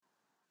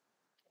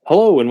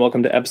Hello and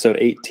welcome to episode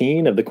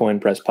 18 of the Coin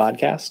Press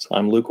podcast.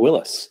 I'm Luke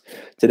Willis.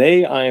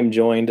 Today I am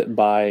joined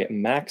by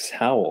Max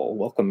Howell.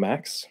 Welcome,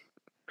 Max.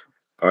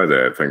 Hi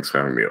there. Thanks for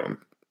having me on.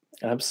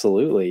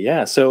 Absolutely.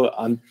 Yeah. So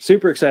I'm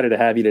super excited to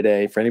have you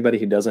today. For anybody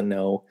who doesn't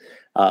know,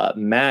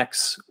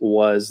 Max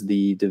was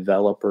the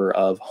developer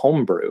of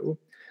Homebrew,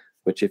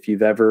 which if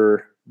you've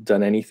ever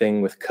done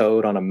anything with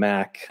code on a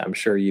Mac, I'm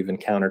sure you've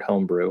encountered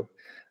Homebrew.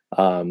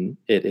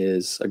 It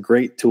is a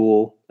great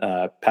tool,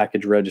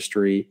 package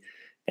registry,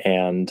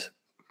 and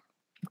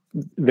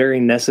very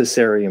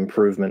necessary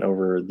improvement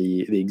over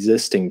the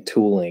existing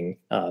tooling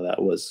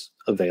that was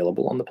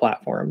available on the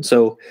platform.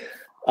 So,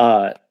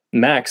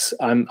 Max,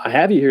 I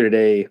have you here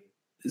today.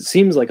 It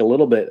seems like a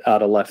little bit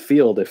out of left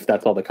field if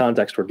that's all the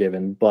context we're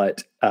given,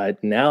 but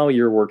now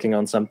you're working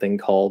on something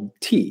called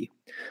T.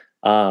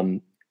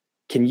 Can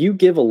you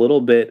give a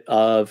little bit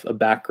of a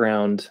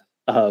background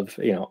of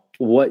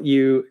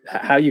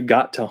how you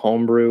got to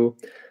Homebrew,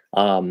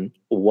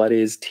 what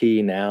is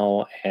T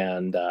now,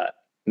 and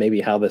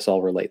maybe how this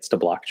all relates to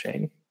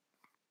blockchain?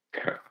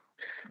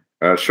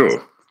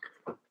 Sure.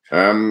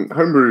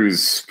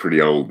 Homebrew's pretty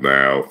old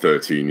now,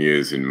 13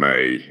 years in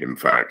May, in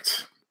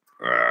fact.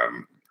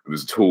 It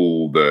was a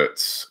tool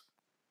that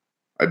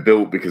I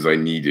built because I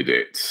needed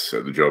it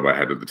at the job I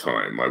had at the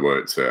time. I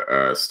worked at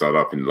a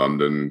startup in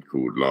London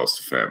called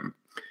Last.fm,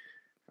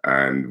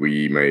 and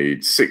we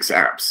made 6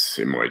 apps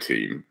in my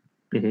team.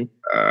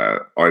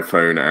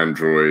 iPhone,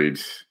 Android,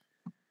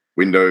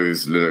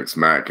 Windows, Linux,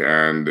 Mac,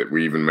 and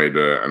we even made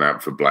an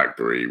app for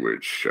BlackBerry,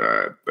 which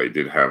they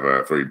did have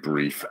a very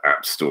brief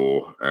app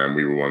store, and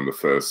we were one of the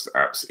first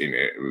apps in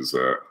it. It was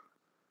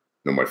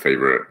not my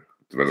favorite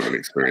development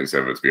experience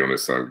ever, to be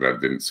honest. So I'm glad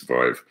it didn't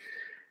survive.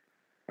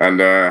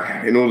 And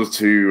in order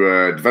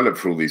to develop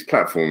for all these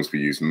platforms, we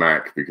used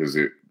Mac because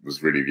it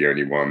was really the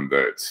only one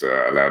that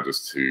allowed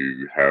us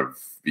to have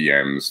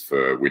VMs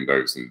for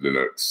Windows and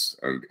Linux.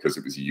 And because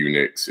it was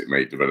Unix, it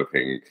made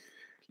developing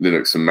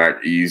Linux and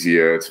Mac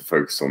easier to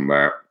focus on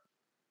that.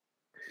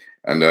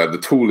 And the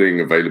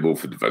tooling available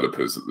for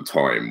developers at the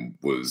time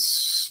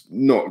was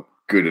not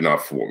good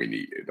enough for what we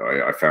needed.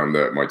 I found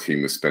that my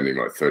team was spending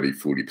like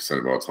 30-40%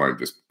 of our time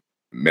just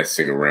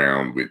messing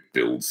around with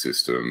build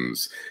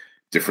systems,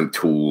 different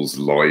tools,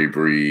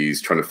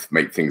 libraries, trying to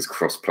make things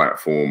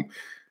cross-platform.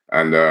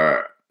 And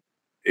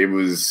it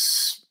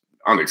was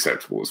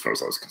unacceptable as far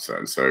as I was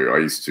concerned. So I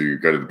used to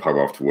go to the pub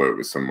after work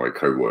with some of my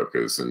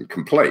co-workers and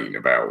complain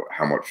about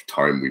how much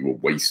time we were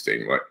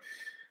wasting. Like,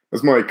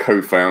 as my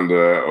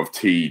co-founder of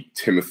T,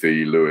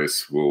 Timothy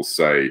Lewis, will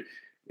say,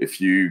 if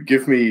you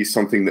give me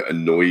something that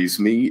annoys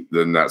me,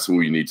 then that's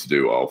all you need to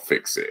do. I'll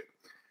fix it.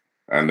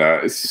 And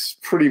it's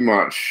pretty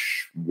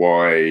much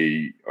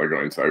why I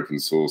got into open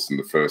source in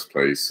the first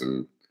place.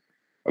 And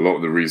a lot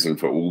of the reason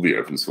for all the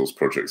open source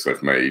projects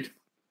I've made,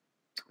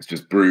 it's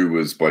just Brew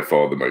was by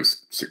far the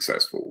most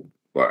successful.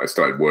 Like, I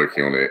started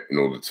working on it in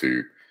order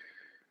to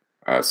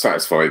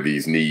satisfy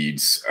these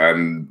needs.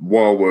 And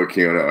while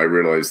working on it, I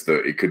realized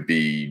that it could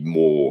be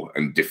more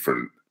and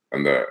different,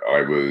 and that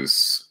I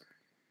was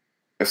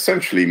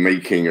essentially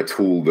making a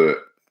tool that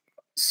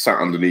sat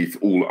underneath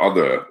all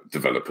other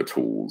developer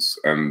tools.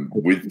 And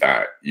with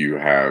that, you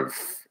have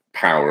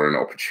power and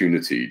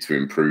opportunity to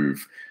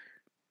improve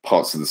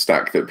parts of the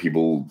stack that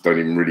people don't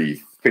even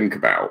really think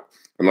about.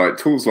 And like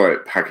tools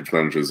like package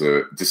managers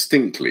are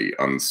distinctly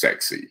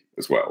unsexy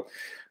as well.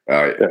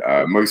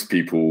 Most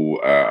people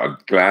are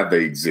glad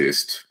they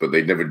exist, but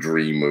they never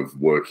dream of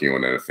working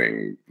on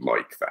anything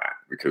like that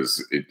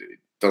because it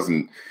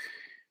doesn't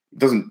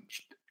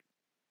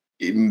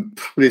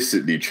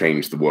implicitly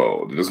change the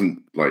world. It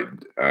doesn't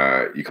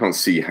you can't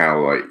see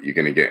how you're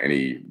going to get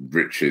any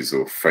riches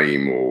or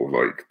fame or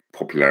like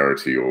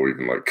popularity or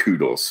even like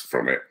kudos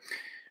from it.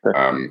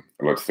 I'd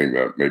like to think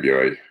that maybe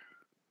I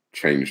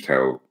changed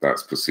how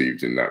that's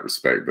perceived in that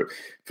respect. But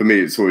for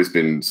me, it's always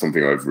been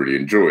something I've really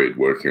enjoyed,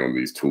 working on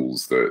these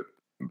tools that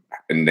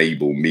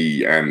enable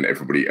me and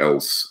everybody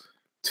else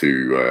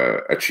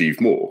to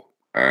achieve more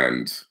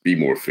and be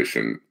more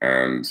efficient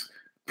and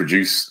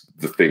produce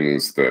the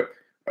things that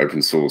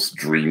open source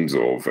dreams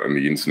of and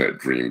the internet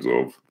dreams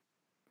of.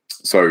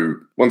 So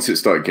once it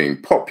started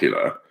getting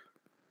popular,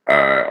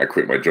 I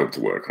quit my job to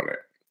work on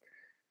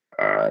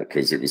it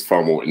because it was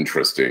far more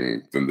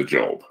interesting than the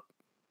job.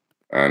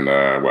 And,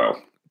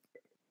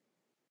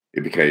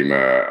 it became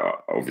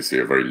obviously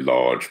a very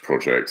large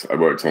project. I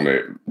worked on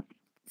it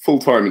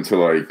full-time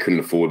until I couldn't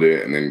afford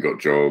it and then got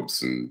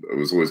jobs. And I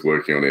was always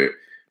working on it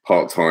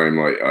part-time.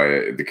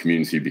 The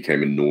community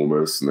became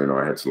enormous. And then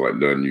I had to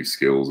learn new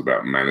skills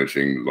about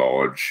managing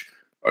large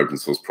open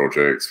source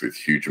projects with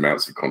huge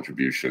amounts of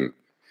contribution.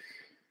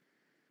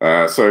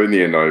 So in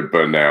the end, I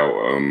burned out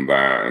on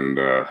that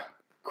and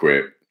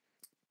quit.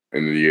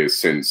 In the years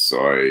since,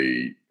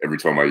 every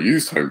time I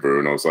used Homebrew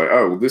and I was like,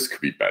 oh, well, this could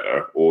be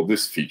better, or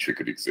this feature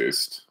could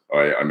exist,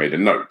 I made a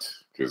note,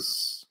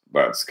 because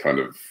that's kind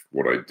of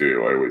what I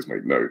do. I always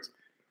make notes.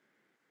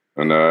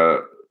 And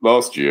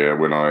last year,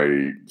 when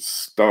I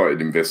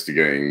started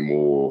investigating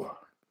more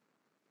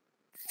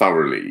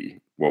thoroughly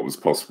what was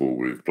possible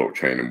with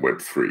blockchain and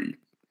Web3.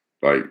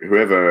 Like,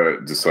 whoever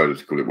decided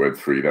to call it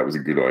Web3, that was a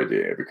good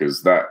idea,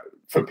 because that,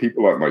 for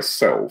people like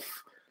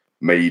myself,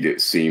 made it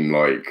seem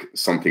like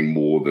something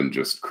more than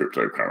just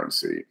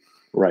cryptocurrency.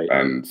 Right.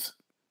 And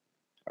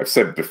I've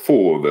said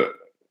before that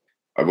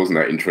I wasn't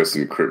that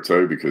interested in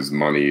crypto because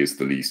money is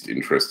the least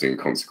interesting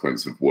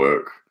consequence of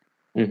work.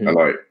 Mm-hmm. And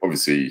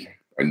obviously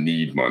I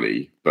need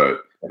money,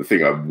 but the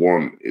thing I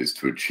want is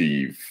to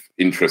achieve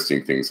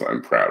interesting things that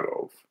I'm proud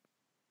of.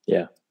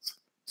 Yeah.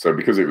 So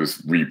because it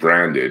was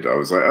rebranded, I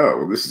was like, oh,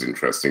 well, this is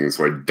interesting. And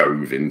so I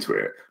dove into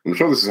it. I'm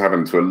sure this has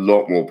happened to a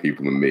lot more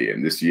people than me.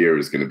 And this year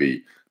is going to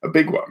be a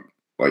big one.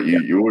 Like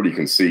you already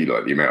can see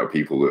like the amount of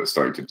people that are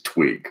starting to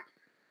twig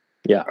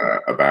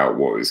about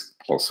what is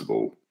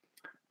possible.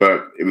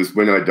 But it was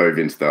when I dove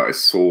into that, I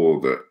saw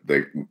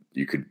that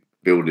you could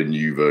build a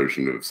new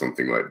version of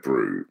something like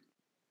Brew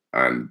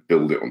and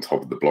build it on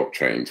top of the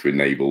blockchain to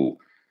enable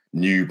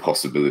new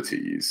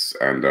possibilities.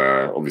 And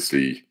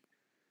obviously,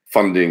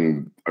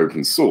 funding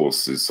open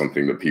source is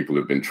something that people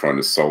have been trying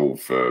to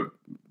solve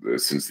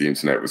since the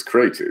internet was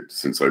created,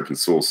 since open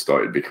source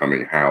started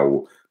becoming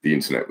how the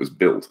internet was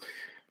built.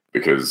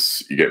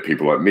 Because you get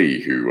people like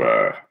me who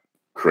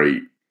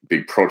create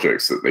big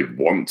projects that they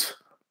want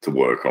to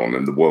work on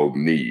and the world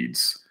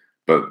needs,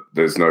 but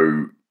there's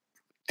no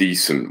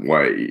decent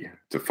way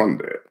to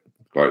fund it.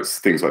 Like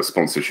things like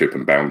sponsorship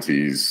and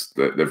bounties,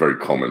 they're very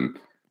common.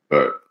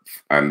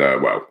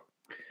 Well,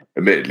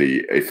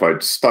 admittedly, if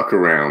I'd stuck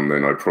around,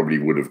 then I probably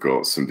would have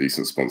got some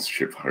decent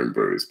sponsorship for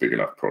Homebrew. It's a big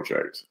enough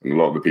project. And a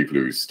lot of the people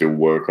who still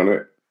work on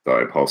it that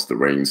I passed the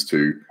reins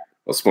to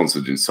are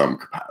sponsored in some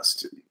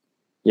capacity.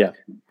 Yeah.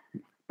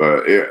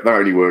 But that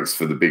only works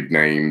for the big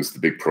names, the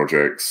big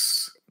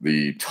projects.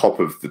 The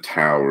top of the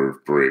tower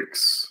of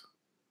bricks,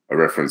 I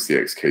reference the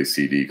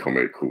XKCD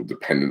comic called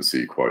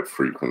Dependency quite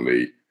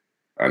frequently.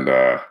 And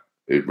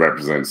it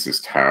represents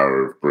this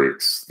tower of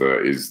bricks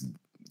that is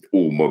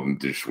all modern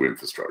digital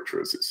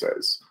infrastructure, as it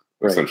says,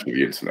 essentially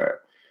the internet.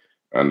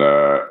 And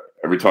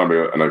every time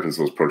an open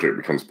source project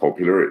becomes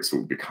popular, it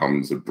sort of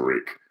becomes a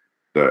brick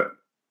that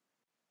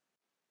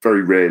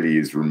very rarely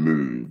is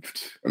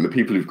removed. And the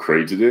people who've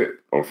created it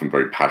are often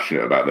very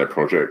passionate about their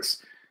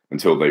projects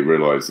until they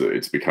realize that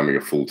it's becoming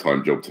a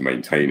full-time job to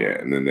maintain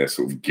it. And then they're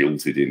sort of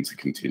guilted into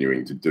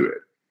continuing to do it.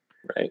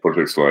 Right.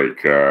 Projects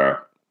like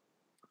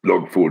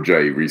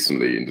Log4j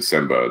recently in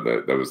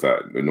December, there was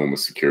that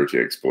enormous security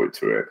exploit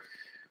to it.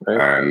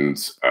 Right. And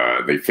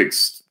they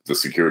fixed the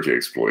security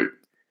exploit.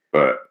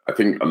 But I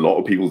think a lot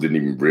of people didn't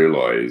even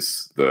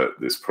realize that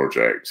this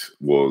project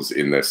was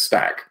in their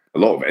stack. A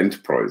lot of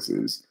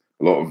enterprises,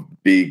 a lot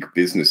of big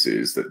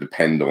businesses that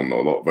depend on a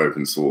lot of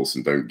open source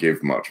and don't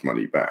give much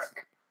money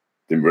back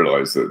didn't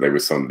realize that they were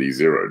suddenly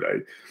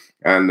zero-day.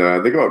 And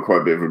they got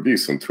quite a bit of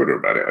abuse on Twitter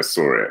about it. I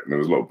saw it. And there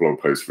was a lot of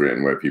blog posts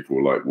written where people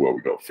were like, well,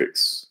 we got to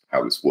fix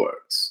how this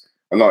works.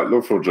 And like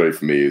Log4j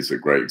for me is a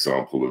great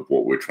example of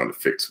what we're trying to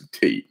fix with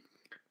T.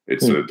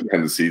 It's a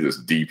dependency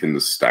that's deep in the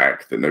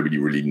stack that nobody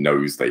really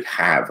knows they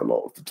have a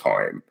lot of the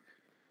time.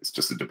 It's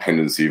just a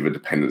dependency of a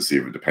dependency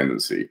of a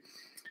dependency.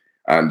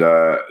 And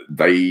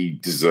they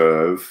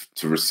deserve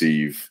to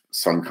receive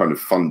some kind of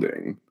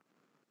funding,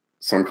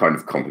 some kind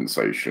of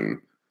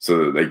compensation, so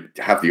that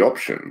they have the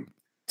option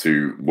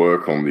to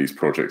work on these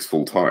projects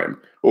full time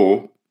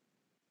or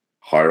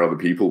hire other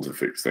people to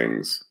fix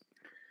things.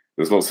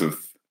 There's lots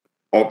of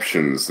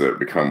options that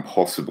become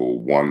possible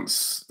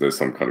once there's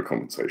some kind of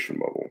compensation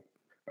model.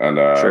 And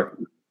sure.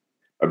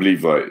 I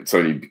believe like it's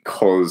only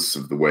because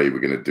of the way we're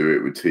going to do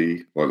it with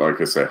T.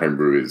 Like I say,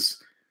 Homebrew is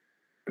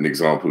an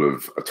example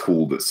of a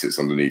tool that sits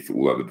underneath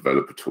all other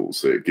developer tools.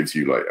 So it gives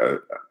you like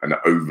an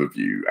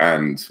overview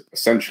and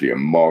essentially a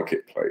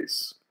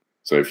marketplace.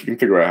 So if you can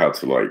figure out how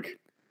to like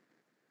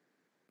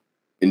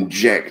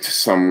inject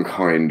some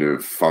kind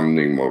of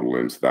funding model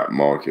into that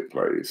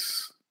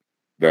marketplace,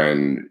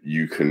 then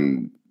you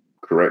can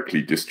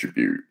correctly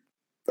distribute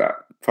that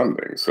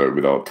funding. So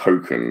with our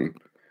token,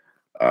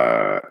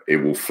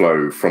 it will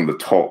flow from the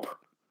top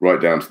right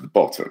down to the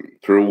bottom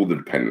through all the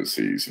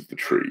dependencies of the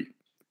tree.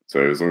 So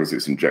as long as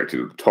it's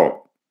injected at the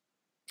top.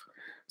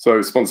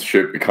 So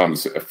sponsorship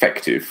becomes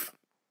effective,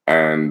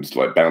 and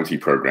like bounty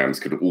programs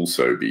could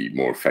also be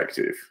more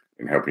effective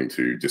in helping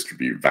to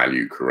distribute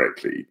value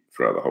correctly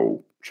throughout the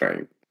whole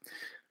chain.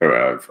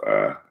 I've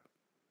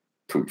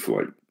talked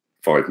for like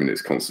 5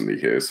 minutes constantly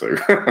here, so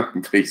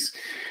please.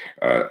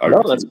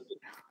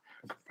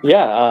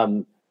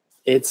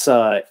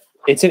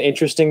 It's an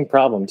interesting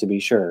problem, to be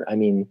sure. I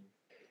mean,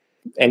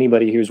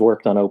 anybody who's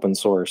worked on open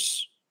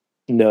source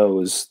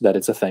knows that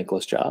it's a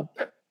thankless job.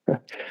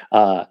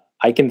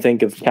 I can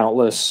think of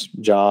countless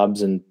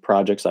jobs and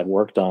projects I've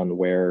worked on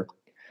where,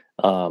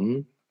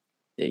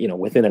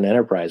 within an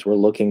enterprise, we're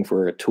looking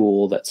for a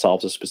tool that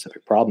solves a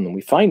specific problem, and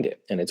we find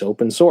it, and it's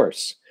open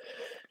source.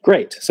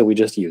 Great. So we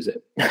just use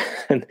it.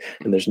 and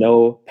there's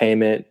no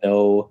payment,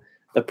 no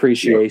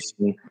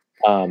appreciation.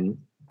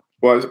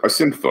 Well, I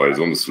sympathize,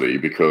 honestly,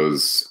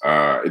 because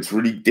it's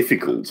really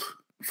difficult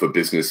for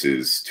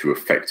businesses to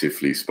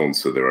effectively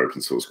sponsor their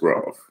open source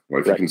graph.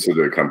 Well, if you Right.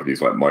 consider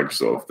companies like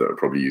Microsoft that are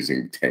probably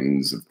using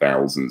tens of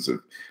thousands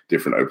of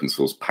different open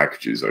source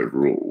packages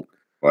overall,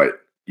 like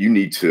you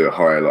need to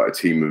hire like a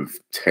team of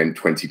 10,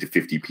 20 to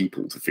 50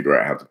 people to figure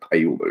out how to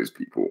pay all those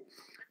people.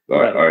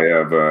 Like Right. I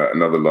have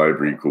another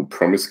library called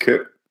Promise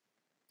Kit,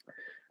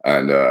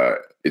 and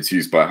it's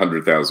used by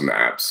 100,000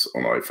 apps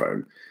on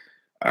iPhone.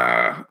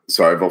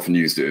 So I've often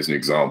used it as an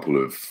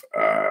example of,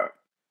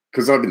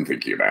 because I've been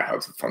thinking about how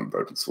to fund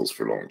open source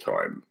for a long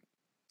time.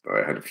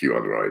 I had a few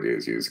other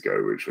ideas years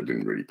ago, which I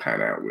didn't really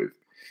pan out with.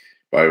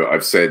 But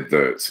I've said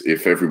that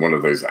if every one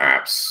of those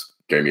apps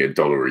gave me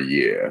 $1 a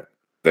year,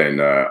 then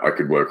I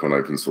could work on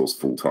open source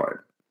full time.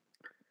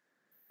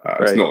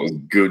 It's not as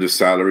good a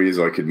salary as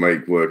I could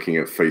make working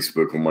at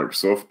Facebook or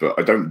Microsoft, but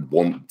I don't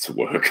want to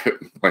work at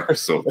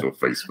Microsoft or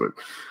Facebook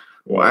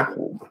or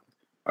Apple.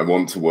 I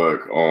want to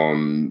work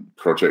on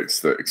projects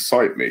that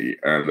excite me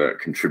and that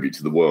contribute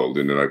to the world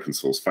in an open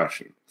source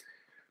fashion.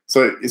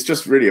 So it's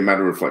just really a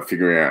matter of like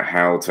figuring out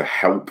how to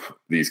help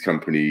these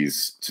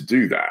companies to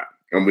do that.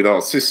 And with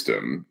our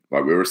system,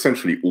 like we're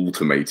essentially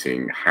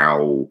automating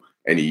how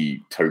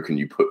any token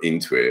you put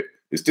into it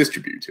is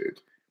distributed.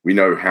 We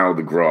know how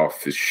the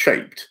graph is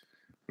shaped.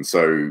 And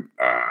so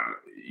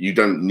you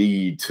don't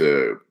need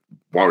to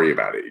worry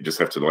about it. You just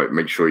have to like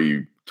make sure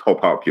you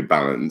top up your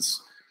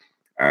balance.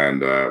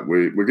 And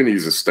we're going to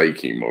use a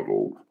staking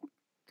model.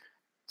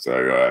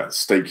 So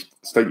stake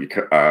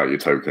your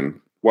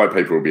token. White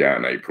paper will be out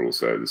in April,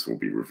 so this will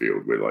be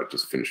revealed. We're like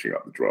just finishing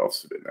up the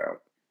drafts of it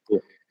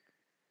now.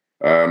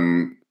 Yeah.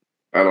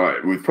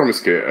 And with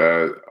Promise Kit,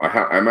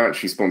 I'm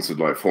actually sponsored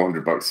like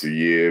 $400 a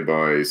year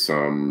by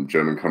some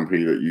German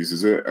company that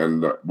uses it.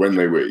 And when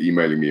they were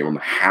emailing me on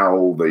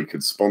how they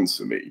could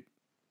sponsor me,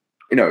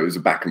 it was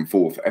a back and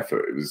forth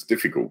effort. It was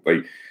difficult.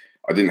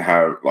 I didn't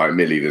have, like,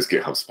 admittedly, there's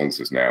GitHub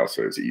sponsors now,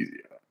 so it's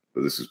easier.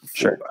 But this is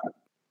before that.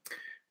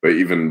 But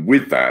even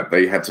with that,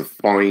 they had to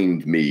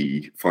find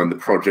the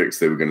projects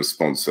they were going to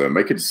sponsor,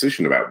 make a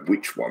decision about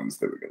which ones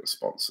they were going to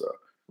sponsor.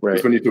 Right.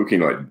 Because when you're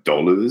talking like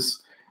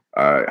dollars,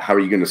 how are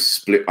you going to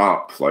split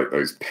up like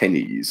those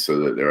pennies so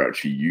that they're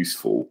actually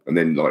useful? And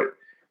then like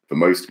for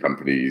most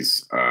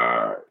companies,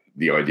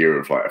 the idea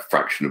of like a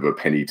fraction of a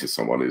penny to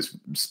someone is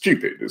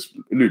stupid. It's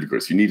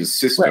ludicrous. You need a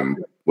system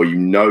where you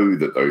know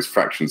that those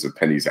fractions of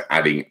pennies are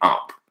adding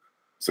up.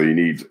 So you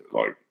need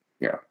like,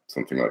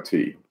 something like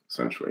T,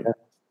 essentially.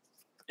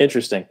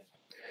 Interesting.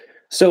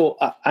 So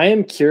I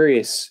am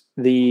curious,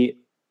 the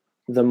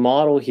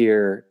model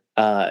here,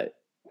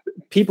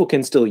 people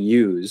can still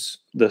use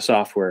the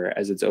software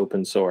as it's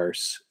open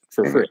source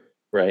for free,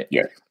 right?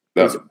 Yeah.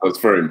 That's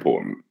very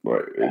important.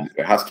 Right?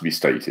 It has to be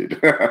stated.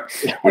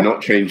 We're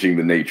not changing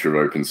the nature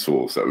of open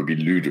source. That would be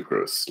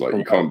ludicrous. Like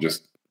you can't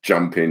just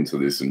jump into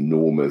this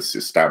enormous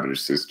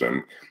established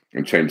system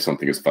and change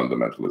something as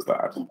fundamental as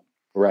that.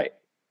 Right.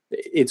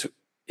 It's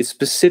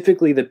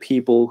specifically the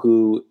people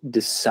who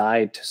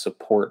decide to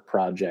support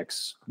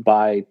projects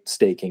by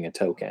staking a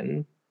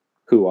token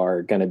who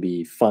are going to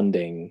be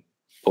funding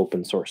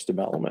open source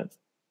development.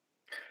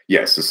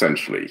 Yes,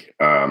 essentially.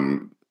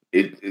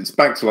 It's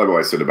back to like what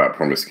I said about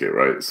Promise Kit,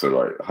 right? So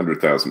like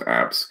 100,000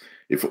 apps.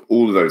 If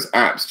all of those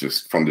apps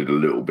just funded a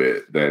little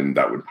bit, then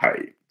that would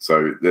pay.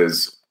 So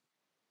there's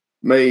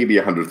maybe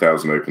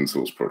 100,000 open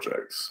source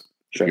projects.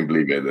 Sure. You can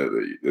believe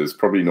it. There's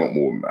probably not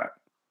more than that.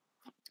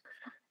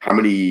 How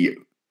many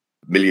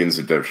millions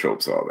of dev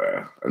shops are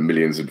there and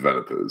millions of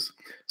developers?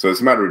 So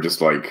it's a matter of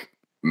just like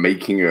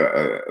making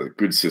a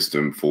good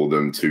system for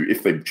them to,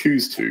 if they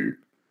choose to,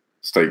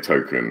 stake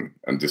token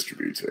and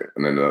distribute it.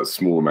 And then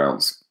small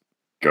amounts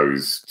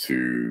goes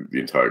to the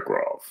entire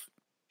graph.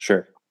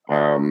 Sure.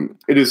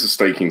 It is a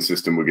staking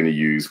system we're going to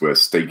use where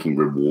staking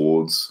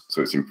rewards,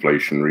 so it's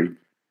inflationary,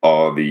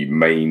 are the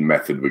main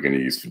method we're going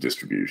to use for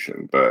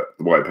distribution. But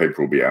the white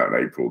paper will be out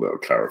in April that will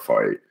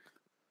clarify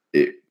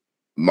it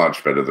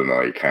much better than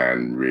I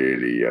can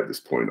really at this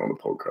point on the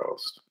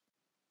podcast.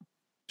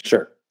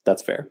 Sure,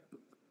 that's fair.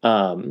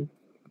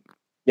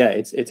 Yeah,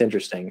 it's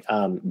interesting.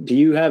 Do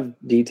you have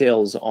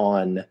details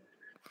on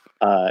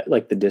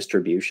like the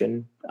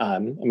distribution? I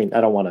mean,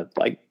 I don't want to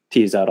like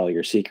tease out all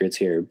your secrets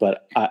here,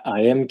 but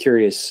I am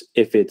curious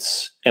if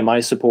am I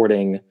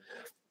supporting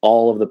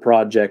all of the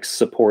projects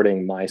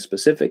supporting my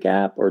specific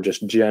app or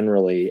just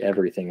generally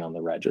everything on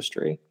the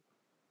registry?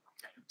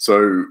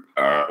 So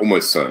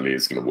almost certainly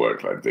it's going to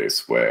work like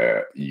this,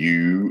 where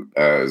you,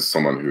 as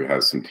someone who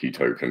has some T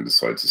token,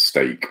 decide to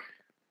stake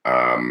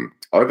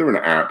either an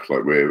app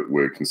like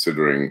we're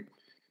considering,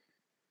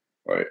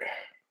 like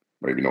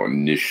maybe not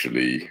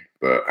initially,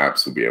 but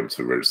apps will be able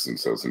to register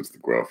themselves into the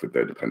graph with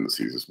their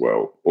dependencies as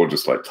well, or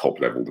just like top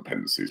level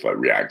dependencies, like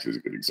React is a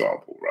good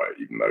example, right?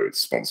 Even though it's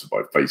sponsored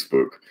by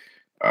Facebook,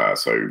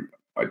 so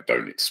I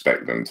don't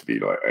expect them to be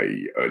like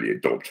a early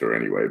adopter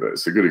anyway, but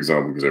it's a good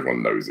example because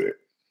everyone knows it.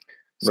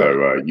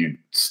 So you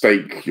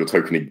stake your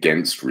token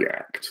against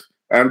React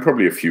and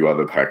probably a few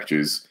other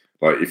packages.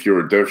 Like if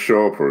you're a dev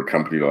shop or a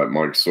company like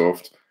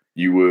Microsoft,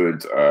 you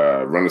would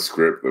run a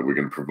script that we're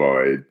going to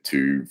provide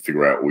to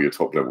figure out all your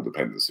top level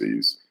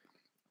dependencies,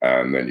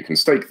 and then you can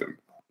stake them.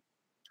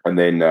 And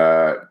then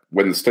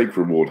when the stake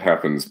reward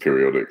happens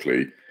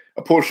periodically,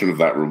 a portion of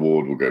that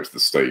reward will go to the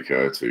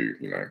staker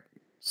to,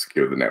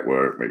 secure the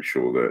network, make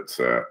sure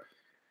that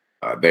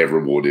they're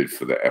rewarded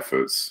for their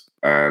efforts.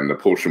 And a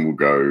portion will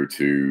go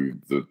to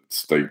the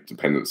stake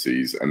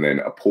dependencies, and then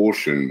a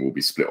portion will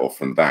be split off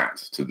from that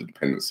to the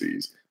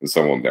dependencies, and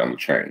so on down the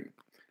chain.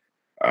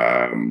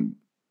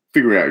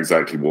 Figuring out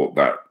exactly what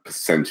that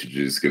percentage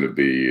is going to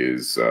be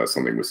is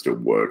something we're still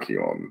working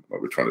on.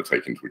 Like, we're trying to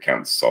take into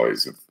account the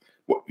size of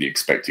what the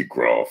expected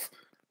graph,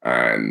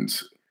 and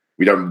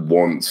we don't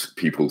want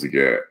people to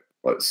get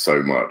like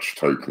so much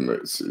token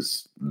that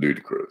it's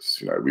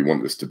ludicrous. We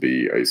want this to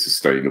be a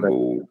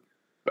sustainable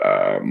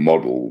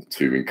model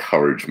to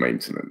encourage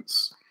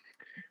maintenance.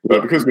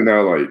 But because we're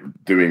now like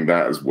doing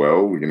that as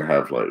well, we're going to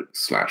have like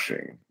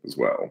slashing as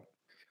well.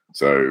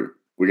 So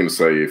we're going to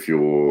say if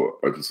your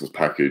open source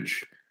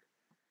package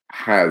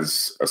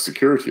has a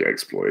security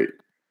exploit,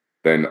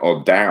 then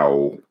our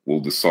DAO will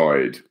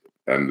decide,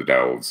 and the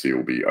DAO obviously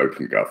will be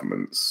open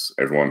governments.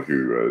 Everyone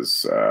who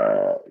has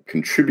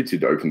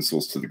contributed open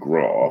source to the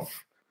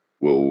graph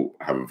will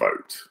have a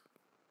vote,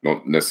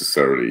 not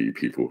necessarily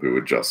people who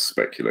are just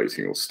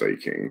speculating or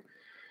staking.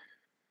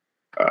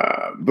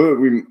 But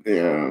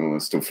we're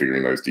still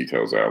figuring those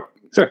details out.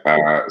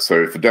 Sure.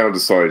 So if the DAO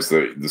decides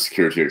that the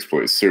security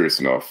exploit is serious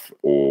enough,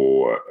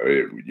 or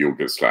you'll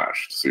get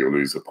slashed, so you'll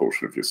lose a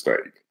portion of your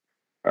stake.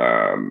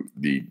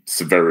 The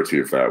severity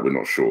of that, we're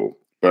not sure.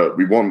 But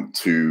we want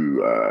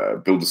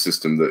to build a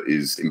system that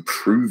is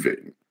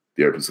improving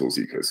the open source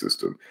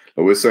ecosystem.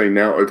 But we're saying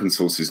now open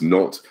source is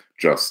not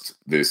just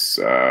this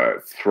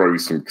throw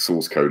some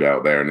source code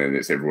out there and then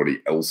it's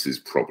everybody else's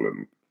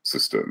problem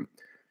system.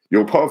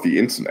 You're part of the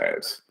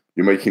internet.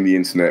 You're making the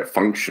internet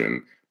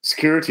function.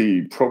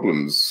 Security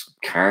problems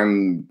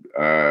can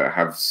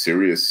have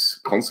serious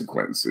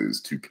consequences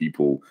to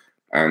people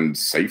and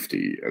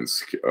safety and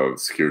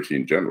security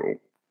in general.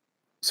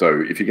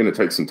 So if you're going to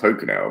take some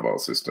token out of our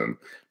system,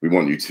 we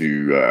want you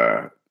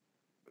to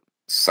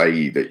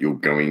say that you're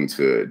going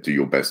to do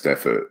your best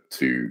effort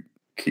to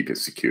keep it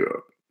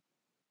secure.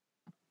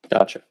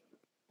 Gotcha.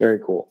 Very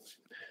cool.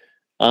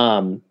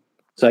 So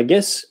I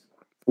guess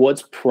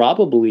what's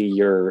probably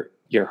your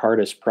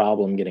hardest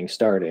problem getting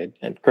started,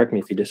 and correct me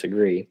if you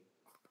disagree,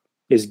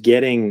 is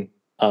getting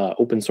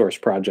open source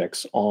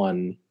projects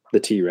on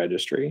the T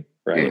registry,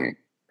 right? Mm-hmm.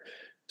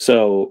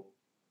 So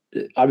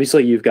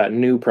obviously you've got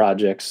new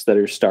projects that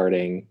are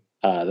starting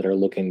that are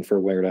looking for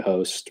where to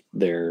host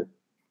their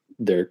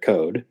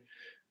code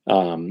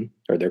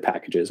or their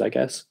packages, I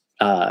guess.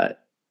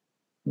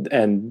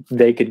 And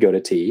they could go to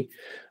T.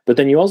 But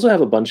then you also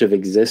have a bunch of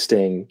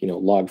existing,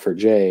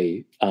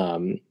 Log4j,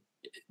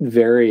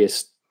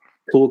 various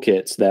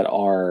toolkits that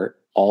are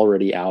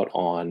already out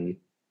on,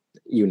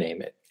 you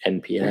name it,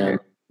 NPM,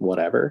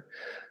 whatever.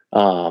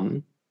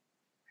 Are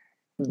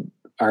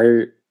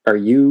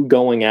you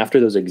going after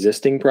those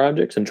existing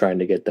projects and trying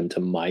to get them to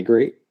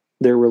migrate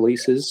their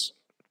releases?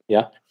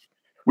 Yeah.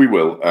 We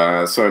will.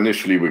 So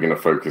initially, we're going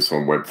to focus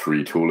on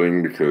Web3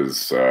 tooling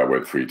because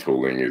Web3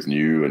 tooling is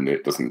new and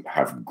it doesn't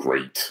have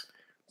great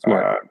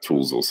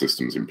tools or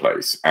systems in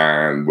place.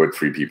 And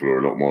Web3 people are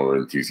a lot more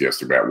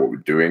enthusiastic about what we're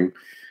doing.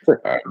 Sure.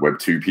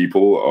 Web2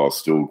 people are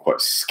still quite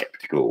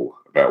skeptical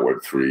about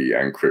Web3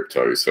 and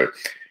crypto. So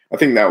I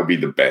think that would be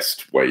the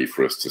best way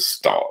for us to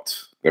start.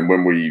 Then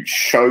when we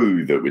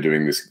show that we're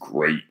doing this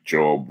great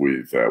job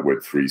with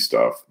Web3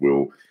 stuff,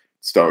 we'll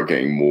start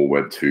getting more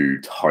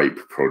Web2 type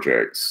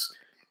projects.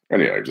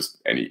 And,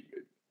 just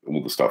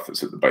all the stuff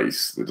that's at the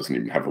base that doesn't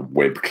even have a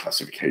web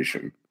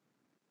classification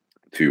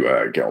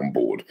to get on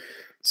board.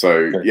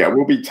 So,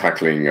 we'll be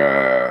tackling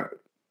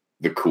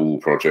the cool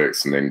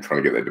projects and then trying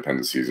to get their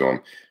dependencies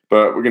on.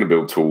 But we're going to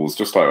build tools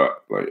just like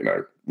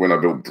when I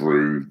built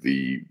Brew,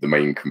 the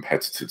main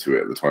competitor to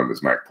it at the time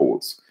was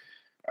MacPorts.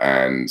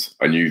 And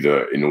I knew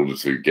that in order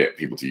to get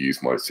people to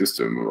use my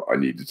system, I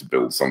needed to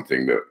build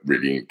something that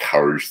really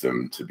encouraged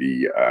them to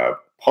be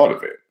part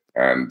of it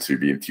and to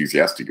be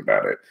enthusiastic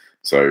about it.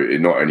 So it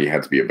not only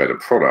had to be a better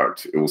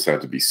product, it also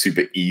had to be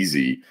super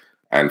easy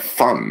and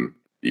fun,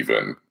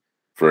 even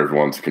for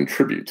everyone to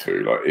contribute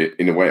to. Like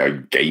in a way, I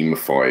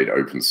gamified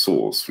open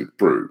source with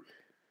Brew.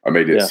 I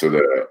made it so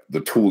that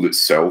the tool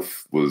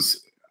itself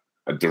was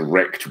a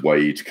direct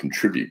way to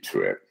contribute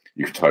to it.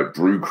 You could type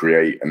Brew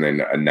create and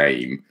then a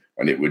name,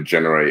 and it would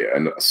generate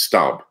a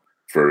stub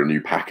for a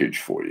new package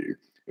for you.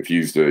 If you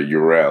used a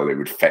URL, it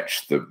would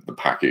fetch the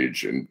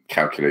package and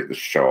calculate the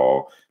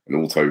SHA and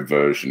auto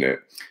version it.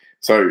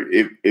 So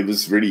it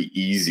was really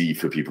easy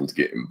for people to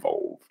get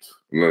involved.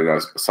 And then I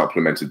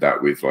supplemented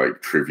that with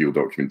like trivial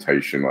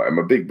documentation. I'm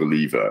a big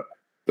believer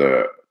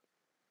that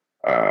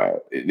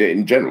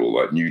in general,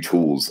 like new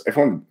tools,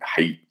 everyone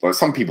like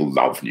some people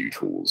love new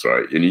tools,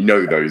 right? And you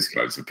know those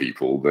kinds of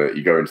people that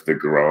you go into the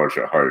garage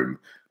at home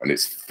and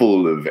it's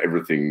full of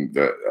everything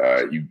that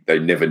they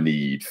never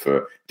need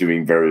for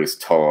doing various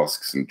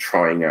tasks and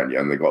trying out,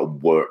 and they've got a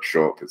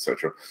workshop,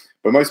 etc.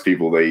 But most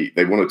people, they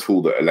want a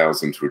tool that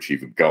allows them to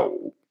achieve a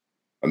goal,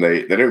 and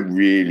they don't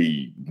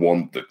really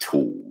want the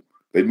tool.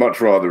 They'd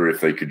much rather if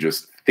they could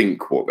just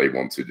think what they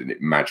wanted and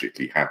it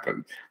magically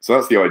happened. So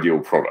that's the ideal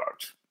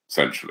product,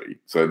 essentially.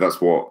 So that's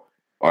what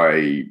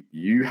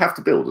you have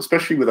to build,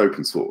 especially with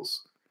open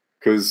source,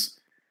 because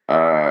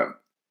I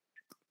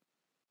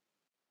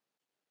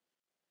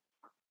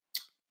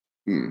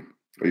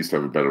used to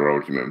have a better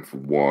argument for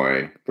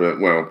why, but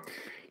well,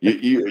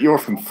 you're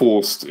often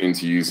forced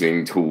into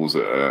using tools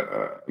at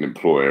an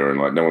employer, and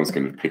like no one's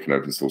going to pick an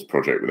open source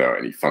project without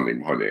any funding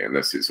behind it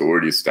unless it's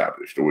already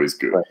established, always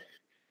good. Right.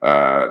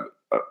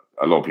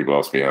 A lot of people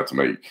ask me how to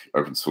make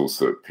open source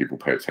that people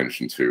pay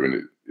attention to,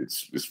 and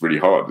it's really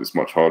hard. It's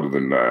much harder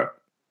than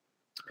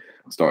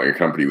starting a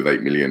company with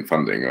 8 million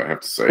funding, I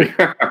have to say.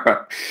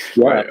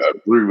 Yeah.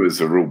 Brew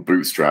was a real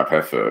bootstrap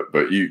effort,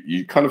 but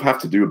you kind of have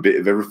to do a bit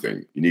of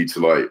everything. You need to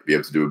like be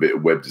able to do a bit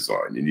of web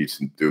design. You need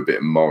to do a bit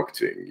of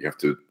marketing. You have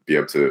to be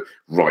able to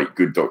write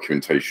good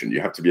documentation.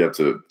 You have to be able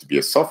to be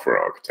a software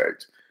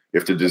architect. You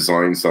have to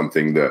design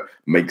something that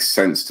makes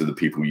sense to the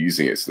people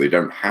using it so they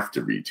don't have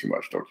to read too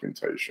much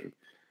documentation.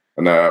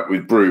 And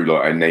with Brew,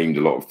 like I named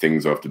a lot of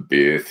things after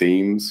beer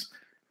themes.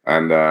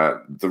 And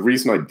the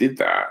reason I did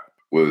that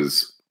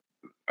was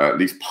at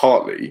least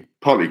partly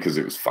because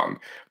it was fun,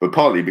 but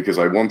partly because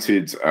I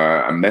wanted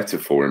a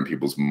metaphor in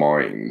people's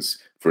minds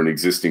for an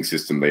existing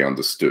system they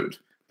understood.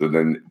 But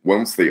then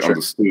once they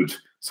understood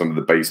some of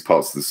the base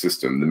parts of the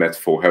system, the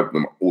metaphor helped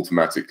them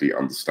automatically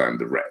understand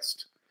the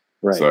rest.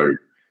 Right. So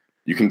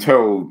you can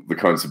tell the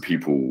kinds of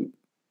people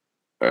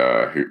who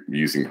are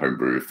using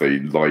Homebrew if they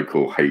like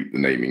or hate the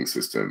naming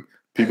system.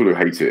 People who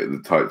hate it are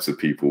the types of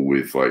people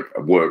with like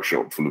a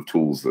workshop full of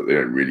tools that they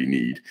don't really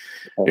need,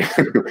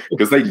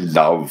 because they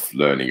love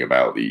learning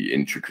about the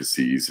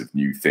intricacies of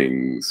new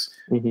things.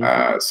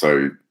 Mm-hmm.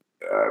 So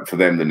for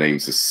them, the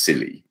names are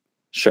silly.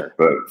 Sure.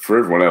 But for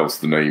everyone else,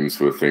 the names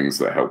were things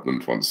that help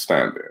them to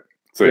understand it.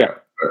 So yeah,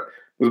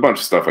 there's a bunch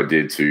of stuff I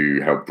did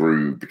to help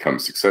Brew become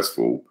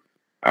successful.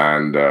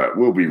 And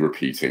we'll be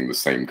repeating the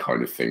same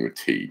kind of thing with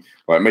T.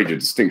 Like a major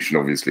distinction,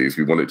 obviously, is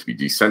we want it to be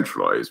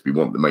decentralized. We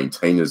want the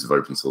maintainers of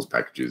open source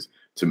packages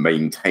to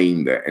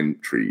maintain their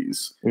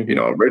entries in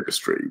our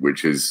registry,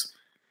 which is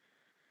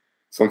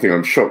something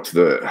I'm shocked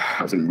that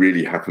hasn't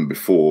really happened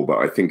before. But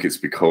I think it's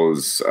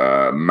because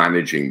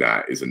managing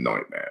that is a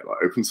nightmare.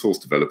 Like open source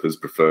developers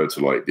prefer to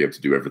like be able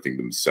to do everything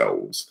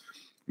themselves.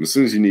 And as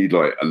soon as you need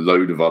like a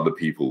load of other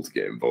people to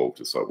get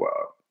involved, it's like,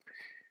 well,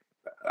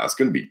 that's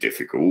going to be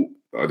difficult.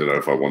 I don't know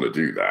if I want to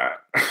do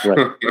that.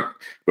 Right.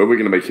 But we're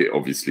going to make it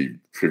obviously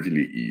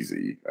trivially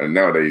easy. And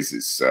nowadays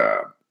it's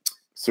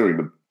considering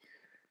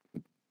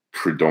the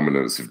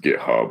predominance of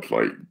GitHub,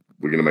 like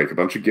we're going to make a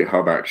bunch of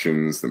GitHub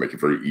actions that make it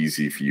very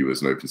easy for you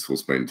as an open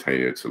source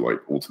maintainer to like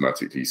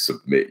automatically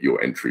submit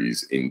your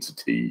entries into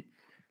T.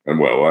 And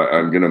well,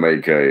 I'm going to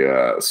make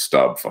a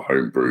stub for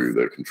Homebrew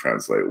that can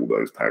translate all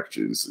those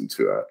packages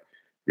into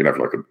we're going to have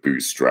like a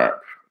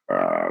bootstrap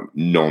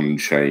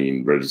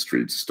non-chain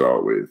registry to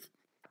start with.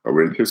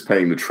 We're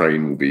anticipating the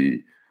chain will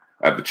be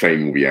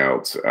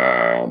out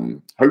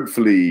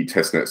hopefully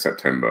testnet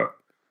September,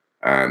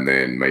 and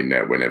then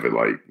mainnet whenever,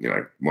 like, you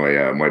know,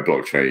 my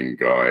blockchain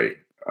guy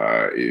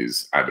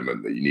is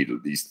adamant that you need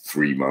at least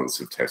 3 months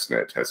of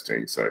testnet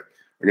testing. So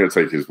I'm going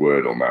to take his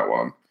word on that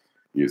one.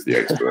 He is the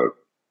expert.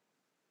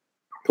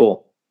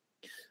 Cool.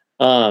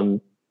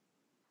 Awesome.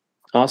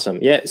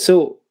 Yeah.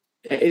 So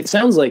it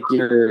sounds like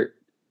you're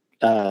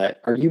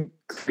are you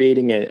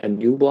creating a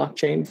new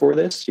blockchain for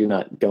this? You're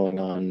not going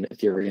on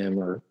Ethereum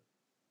or?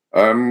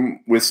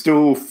 We're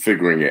still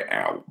figuring it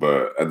out,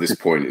 but at this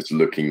point, it's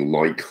looking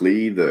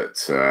likely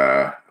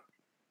that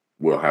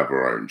we'll have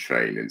our own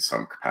chain in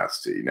some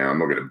capacity. Now, I'm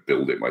not going to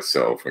build it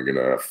myself. I'm going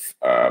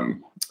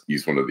to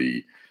use one of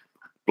the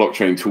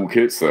blockchain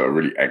toolkits that are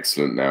really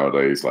excellent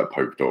nowadays, like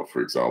Polkadot,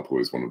 for example,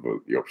 is one of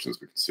the options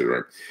we're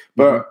considering.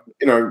 But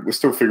you know, we're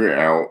still figuring it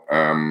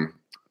out.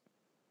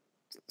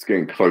 It's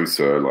getting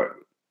closer, like,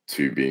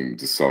 to being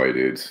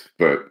decided,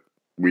 but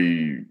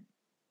we,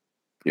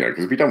 you know,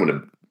 because we don't want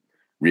to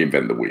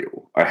reinvent the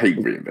wheel. I hate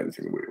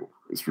reinventing the wheel.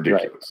 It's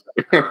ridiculous.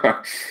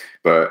 Right.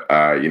 But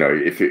you know,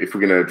 if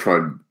we're going to try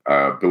and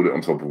build it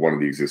on top of one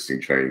of the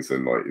existing chains,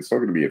 then like it's not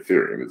going to be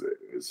Ethereum, is it?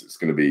 It's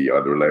going to be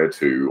either a layer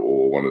 2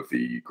 or one of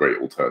the great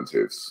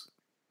alternatives.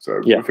 So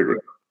we'll figure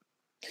it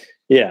out.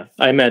 Yeah,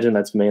 I imagine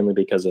that's mainly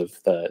because of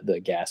the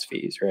gas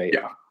fees, right?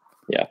 Yeah.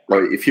 Yeah,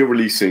 like if you're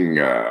releasing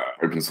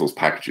open source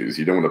packages,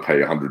 you don't want to pay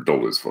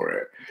 $100 for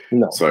it.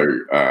 No. So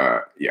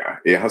yeah,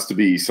 it has to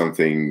be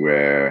something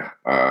where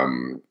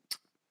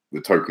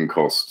the token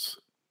cost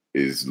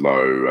is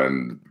low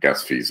and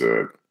gas fees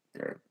are,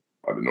 you know,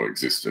 either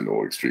non-existent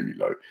or extremely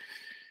low.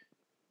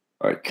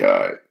 Like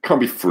it can't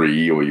be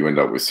free, or you end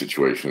up with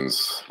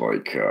situations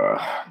like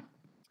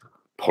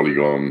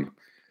Polygon.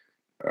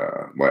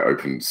 My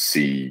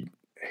OpenC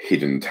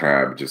hidden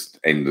tab just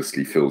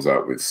endlessly fills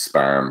up with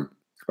spam.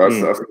 That's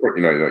you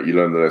know, you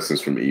learn the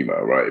lessons from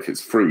email, right? If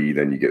it's free,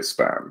 then you get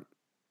spam.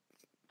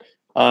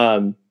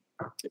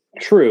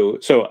 True.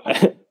 So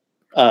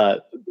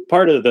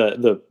part of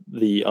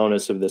the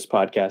onus of this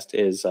podcast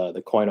is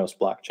the Koinos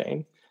blockchain,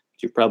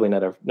 which you've probably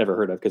never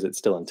heard of because it's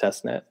still in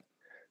testnet.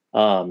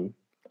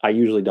 I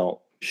usually don't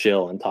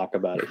shill and talk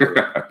about it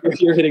here. If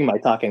you're hitting my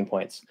talking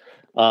points.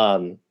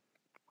 So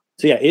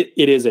yeah,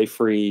 it is a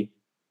free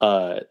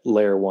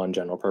layer 1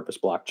 general purpose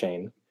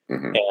blockchain.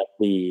 And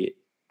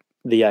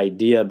the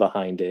idea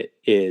behind it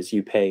is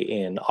you pay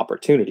in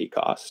opportunity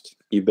cost.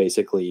 You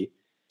basically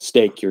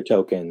stake your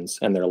tokens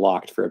and they're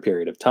locked for a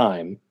period of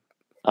time,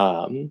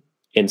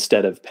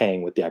 instead of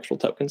paying with the actual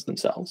tokens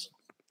themselves.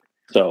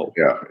 So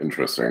yeah,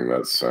 interesting.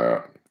 That's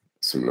a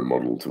similar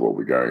model to what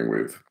we're going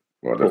with.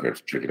 Well, I definitely have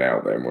to check it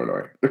out then, won't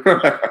I?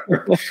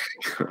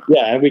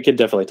 Yeah, and we could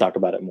definitely talk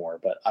about it more,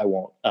 but I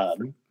won't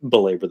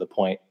belabor the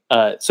point.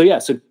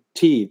 So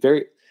T,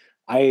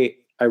 I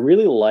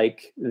really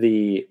like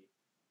the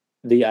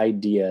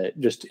idea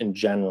just in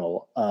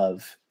general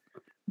of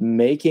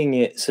making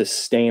it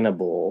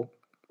sustainable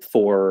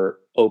for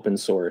open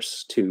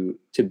source to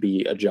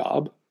be a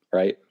job,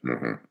 right?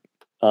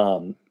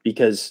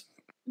 Because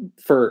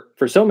for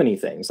so many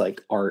things like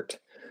art,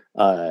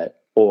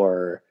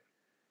 or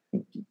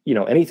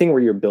anything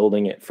where you're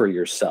building it for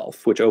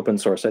yourself, which open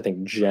source I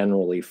think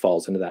generally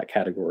falls into that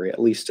category,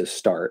 at least to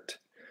start.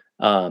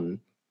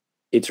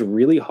 It's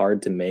really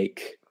hard to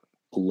make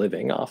a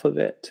living off of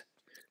it,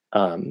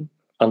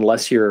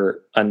 unless you're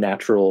a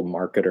natural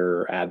marketer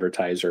or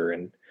advertiser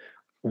and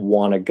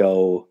want to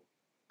go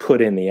put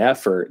in the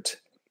effort.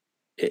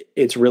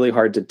 It's really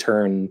hard to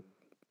turn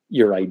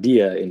your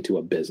idea into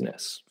a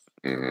business.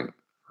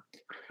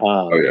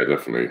 Oh yeah,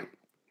 definitely.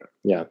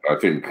 Yeah, I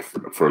think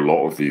for a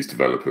lot of these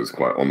developers,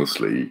 quite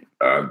honestly,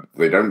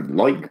 they don't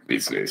like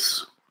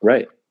business.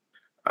 right.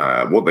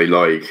 What they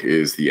like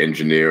is the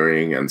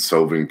engineering and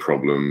solving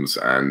problems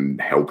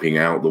and helping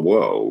out the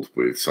world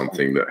with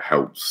something that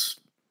helps,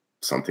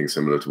 something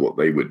similar to what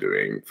they were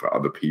doing for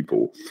other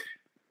people.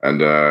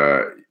 And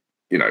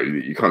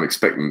you can't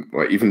expect them,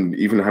 like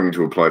even having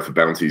to apply for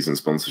bounties and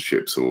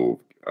sponsorships or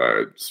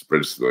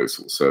register those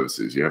sort of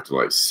services. You have to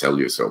like sell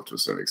yourself to a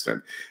certain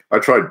extent. I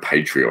tried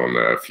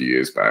Patreon a few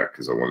years back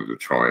because I wanted to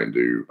try and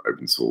do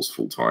open source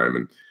full time,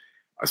 and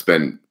I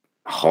spent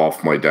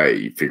half my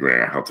day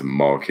figuring out how to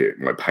market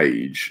my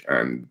page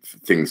and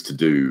things to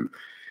do.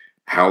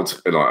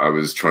 And I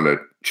was trying to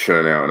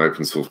churn out an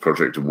open source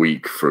project a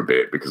week for a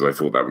bit because I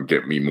thought that would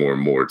get me more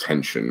and more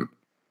attention.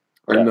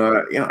 And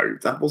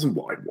that wasn't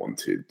what I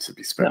wanted to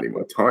be spending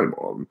my time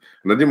on.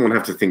 And I didn't want to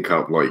have to think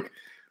up like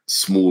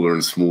smaller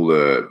and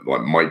smaller,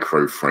 like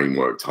micro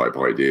framework type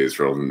ideas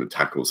rather than to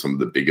tackle some of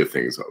the bigger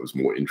things that I was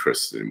more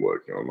interested in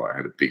working on. Like I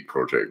had a big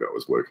project that I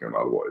was working on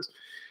otherwise.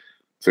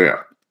 So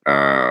yeah,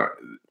 I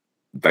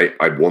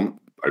want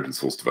open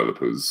source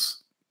developers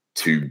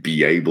to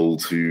be able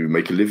to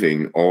make a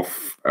living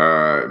off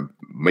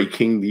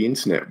making the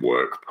internet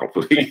work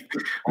properly,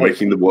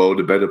 making the world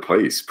a better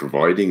place,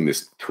 providing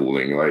this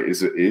tooling. Like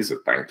is a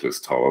thankless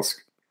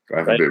task. I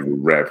have a bit of a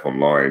rep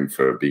online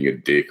for being a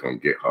dick on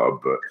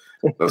GitHub,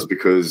 but that's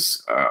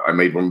because I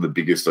made one of the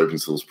biggest open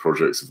source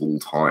projects of all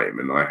time,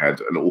 and I had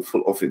an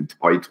awful lot of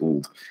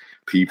entitled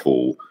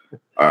people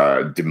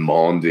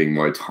demanding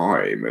my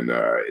time, and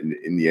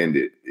in the end,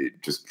 it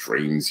just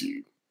drains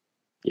you.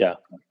 Yeah.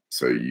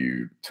 So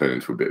you turn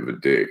into a bit of a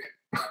dick.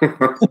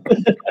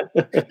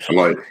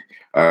 Like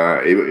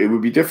it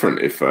would be different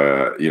if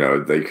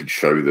they could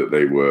show that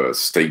they were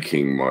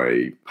staking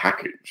my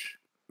package.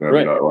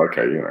 Right. Like,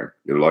 okay,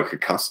 you're like a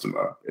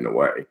customer in a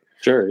way.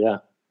 Sure.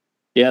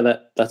 Yeah.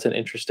 That's an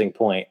interesting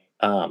point.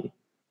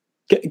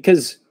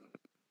 Because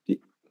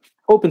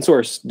open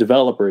source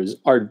developers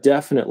are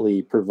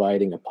definitely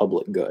providing a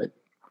public good,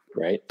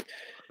 right?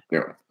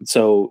 Yeah.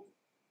 So,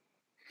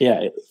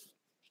 yeah,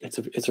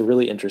 it's a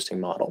really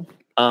interesting model.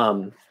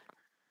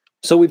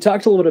 So we've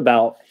talked a little bit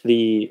about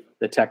the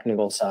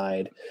technical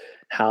side,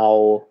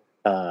 how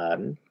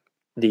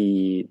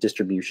the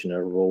distribution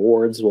of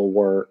rewards will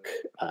work,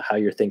 how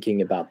you're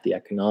thinking about the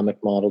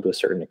economic model to a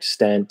certain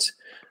extent.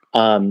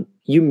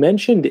 You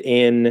mentioned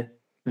in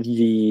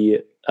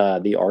the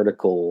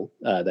article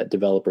that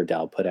Developer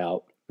DAO put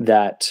out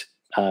that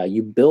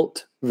you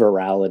built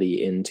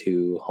virality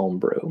into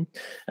Homebrew.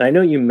 And I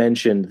know you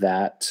mentioned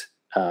that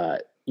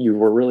you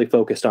were really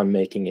focused on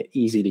making it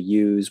easy to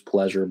use,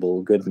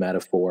 pleasurable, good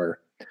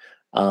metaphor.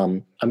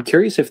 I'm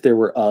curious if there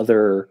were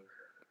other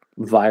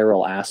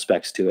viral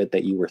aspects to it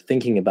that you were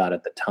thinking about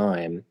at the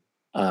time,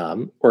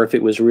 or if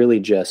it was really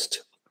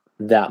just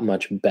that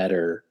much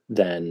better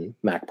than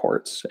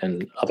MacPorts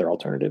and other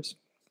alternatives.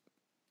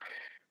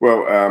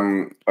 Well,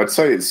 I'd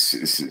say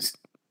it's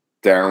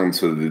down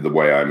to the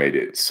way I made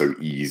it so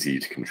easy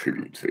to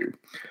contribute to.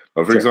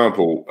 For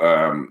example,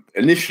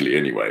 initially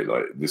anyway,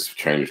 like this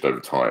changed over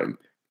time,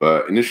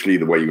 but initially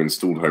the way you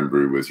installed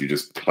Homebrew was you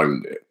just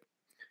cloned it.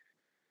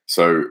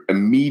 So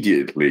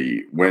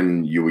immediately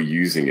when you were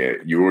using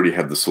it, you already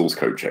had the source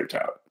code checked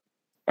out.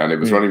 And it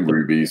was running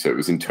Ruby, so it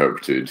was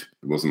interpreted.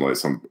 It wasn't like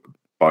some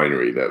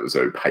binary that was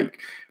opaque.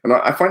 And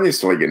I find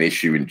this like an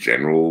issue in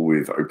general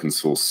with open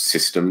source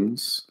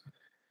systems,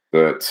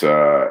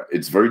 that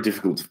it's very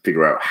difficult to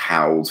figure out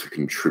how to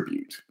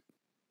contribute.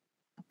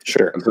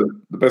 Sure. And so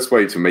the best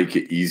way to make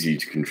it easy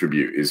to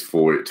contribute is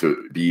for it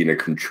to be in a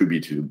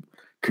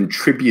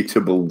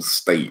contributable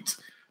state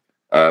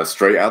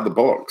straight out the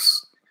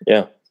box.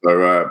 Yeah.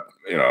 So,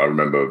 I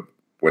remember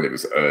when it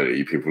was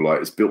early, people were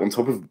like, it's built on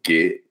top of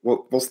Git.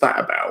 What's that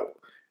about?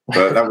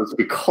 But that was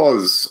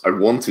because I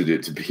wanted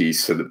it to be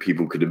so that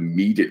people could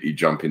immediately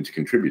jump into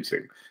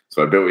contributing.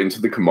 So I built into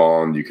the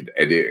command, you could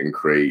edit and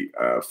create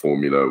a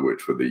formula,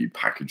 which were the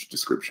package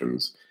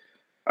descriptions,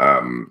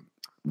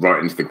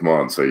 right into the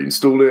command. So you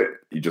install it,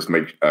 you just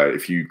make,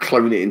 if you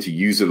clone it into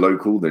user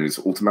local, then it's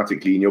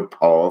automatically in your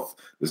path.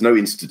 There's no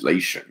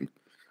installation.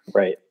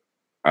 Right.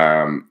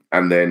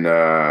 And then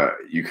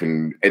you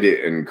can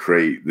edit and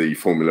create the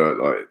formula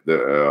like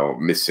that are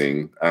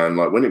missing. And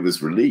like when it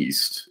was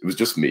released, it was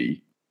just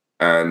me,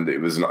 and it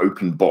was an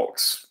open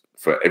box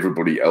for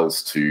everybody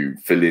else to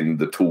fill in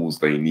the tools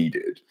they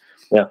needed.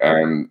 Yeah.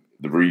 And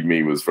the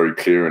README was very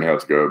clear in how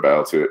to go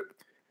about it.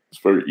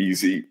 It's very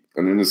easy.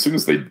 And then as soon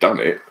as they'd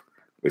done it,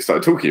 they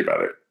started talking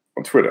about it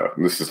on Twitter.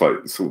 And this is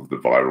like sort of the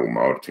viral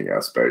marketing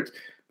aspect.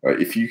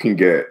 If you can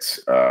get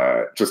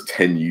just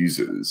 10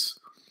 users,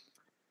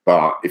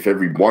 but if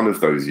every one of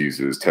those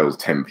users tells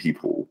 10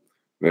 people,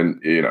 then,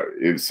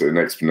 it's an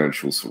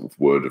exponential sort of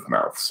word of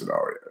mouth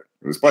scenario.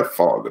 And it's by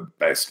far the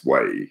best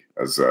way,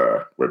 as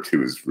Web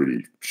 2 has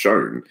really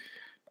shown,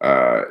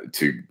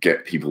 to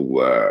get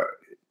people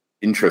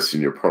interested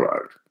in your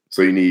product.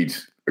 So you need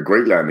a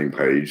great landing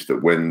page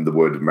that when the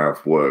word of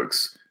mouth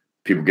works,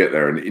 people get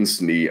there and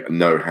instantly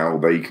know how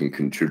they can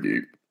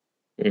contribute.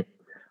 And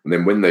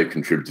then when they've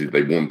contributed,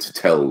 they want to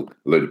tell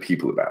a load of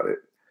people about it.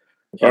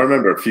 Yeah. I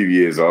remember a few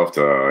years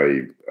after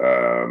I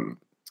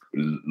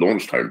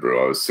launched Homebrew,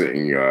 I was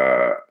sitting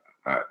at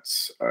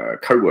a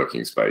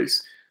co-working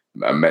space.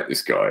 I met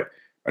this guy,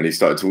 and he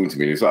started talking to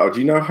me. And he's like, "Oh, do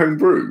you know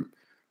Homebrew?"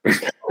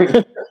 And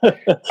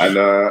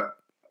I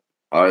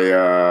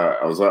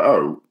was like,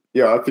 "Oh,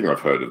 yeah, I think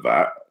I've heard of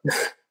that."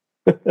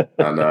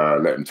 And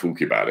let him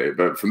talk about it.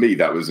 But for me,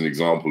 that was an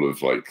example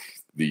of like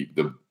the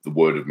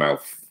word of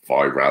mouth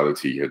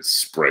virality had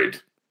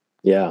spread.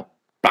 Yeah.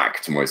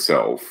 Back to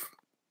myself,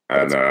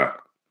 and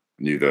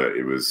knew that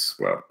it was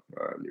I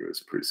knew it was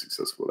pretty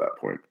successful at that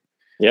point.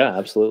 Yeah,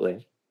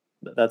 absolutely.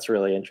 That's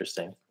really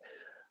interesting.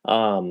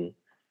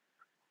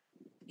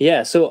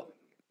 Yeah, so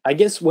I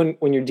guess when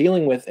you're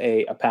dealing with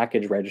a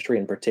package registry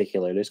in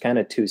particular, there's kind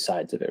of two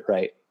sides of it,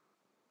 right?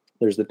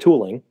 There's the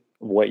tooling,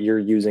 what you're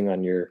using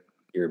on your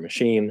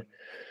machine,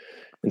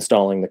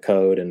 installing the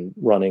code and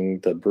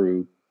running the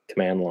brew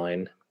command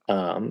line.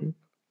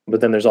 But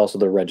then there's also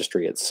the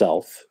registry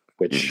itself,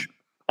 which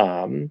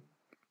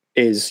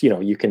is,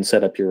 you can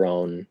set up your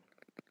own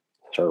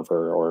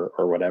server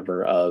or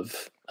whatever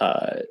of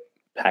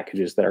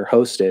packages that are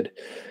hosted.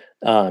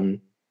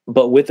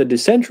 But with a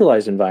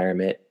decentralized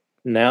environment,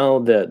 now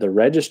the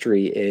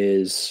registry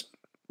is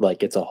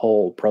like it's a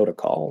whole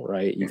protocol,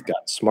 right? You've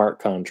got smart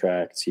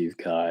contracts, you've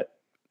got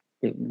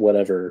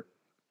whatever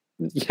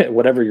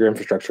your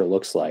infrastructure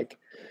looks like.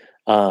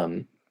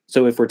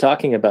 So if we're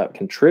talking about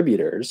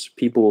contributors,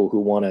 people who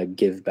want to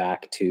give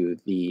back to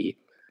T,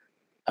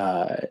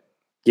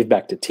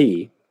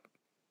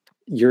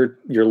 you're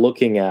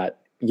looking at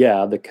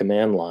the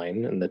command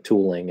line and the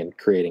tooling and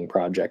creating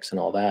projects and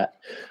all that,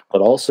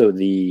 but also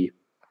the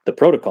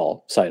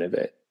protocol side of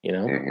it,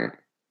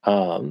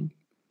 So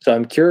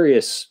I'm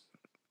curious,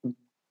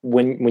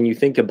 when you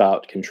think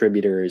about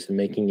contributors and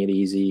making it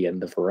easy and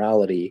the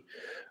virality,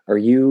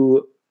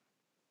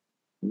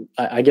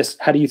 I guess,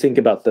 how do you think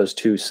about those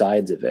two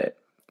sides of it?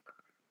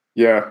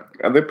 Yeah,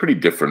 and they're pretty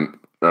different.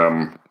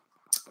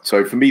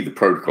 So for me, the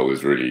protocol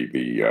is really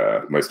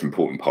the most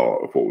important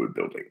part of what we're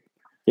building.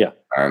 Yeah.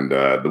 And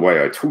the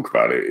way I talk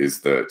about it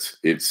is that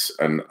it's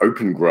an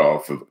open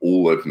graph of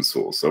all open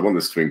source. So I want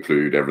this to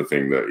include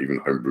everything that even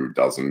Homebrew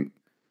doesn't.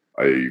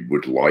 I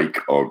would like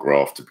our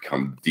graph to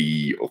become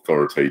the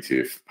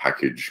authoritative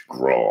package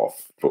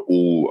graph for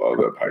all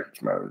other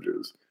package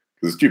managers.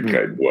 Because it's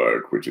duplicated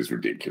work, which is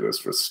ridiculous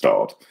for a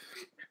start.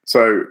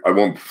 So I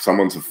want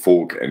someone to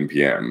fork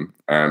NPM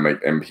and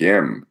make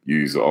NPM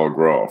use our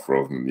graph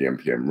rather than the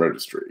NPM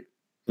registry.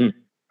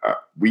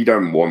 We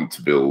don't want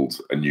to build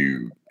a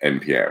new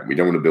NPM. We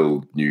don't want to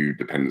build new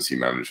dependency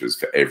managers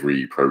for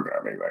every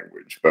programming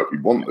language, but we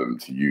want them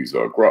to use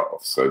our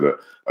graph so that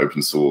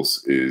open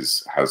source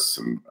has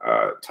some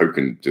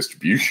token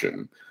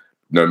distribution,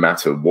 no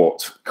matter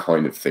what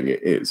kind of thing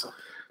it is.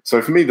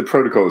 So for me, the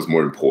protocol is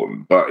more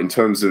important. But in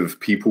terms of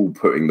people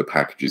putting the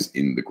packages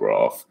in the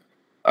graph,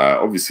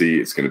 obviously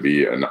it's going to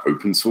be an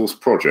open source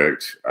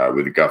project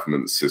with a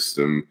governance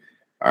system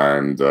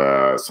and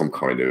some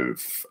kind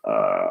of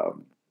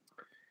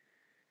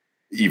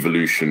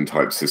evolution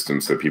type system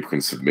so people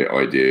can submit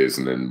ideas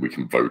and then we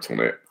can vote on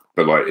it.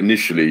 But like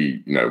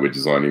initially, we're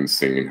designing this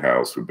thing in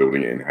house, we're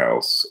building it in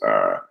house.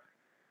 I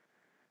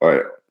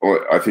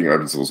think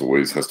open source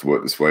always has to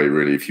work this way.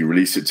 Really, if you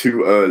release it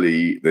too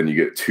early, then you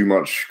get too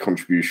much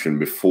contribution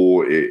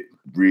before it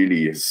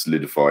really is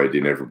solidified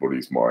in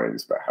everybody's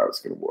minds about how it's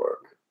going to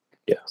work.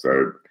 Yeah.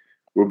 So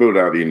we'll build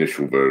out the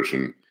initial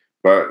version,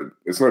 but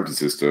it's an open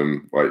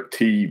system. Like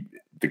the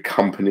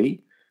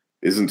company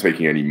isn't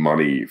taking any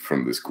money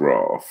from this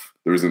graph.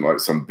 There isn't like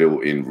some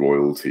built-in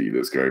royalty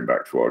that's going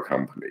back to our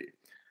company.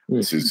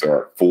 This is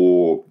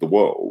for the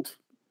world.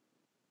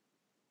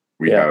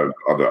 We have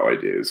other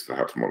ideas for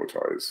how to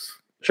monetize.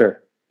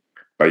 Sure.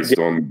 Based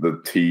on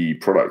the T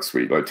product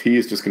suite. Like T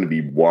is just going to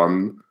be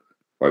one,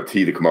 like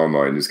T, the command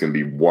line, is going to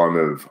be one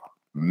of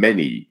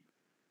many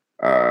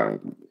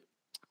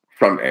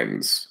front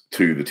ends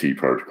to the T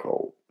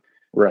protocol.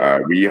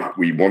 Right.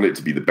 We want it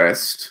to be the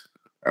best,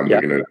 and we're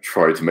going to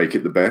try to make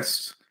it the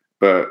best.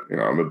 But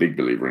I'm a big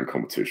believer in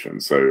competition,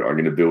 so I'm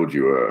going to build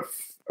you a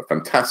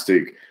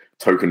fantastic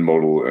token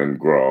model and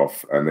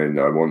graph, and then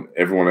I want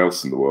everyone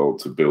else in the world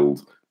to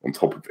build on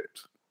top of it.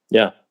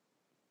 Yeah.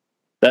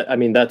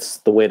 That's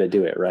the way to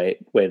do it, right?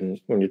 When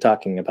you're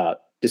talking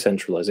about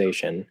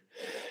decentralization,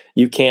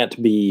 you can't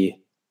be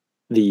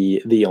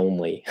the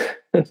only,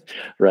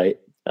 right?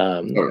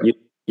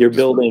 You're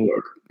building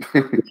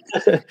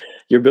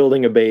you're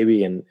building a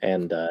baby and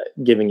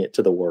giving it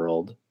to the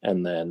world,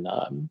 and then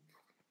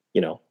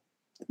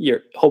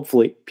you're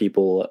hopefully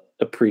people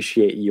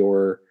appreciate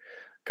your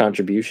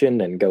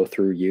contribution and go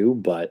through you,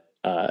 but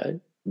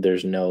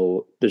there's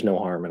no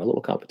harm in a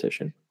little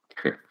competition.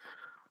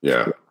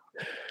 Yeah.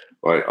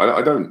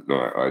 I don't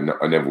know.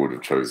 I never would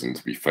have chosen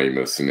to be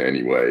famous in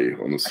any way,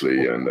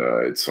 honestly, and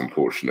it's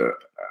unfortunate.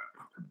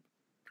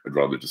 I'd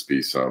rather just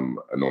be some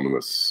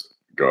anonymous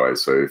guy.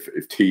 So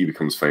if T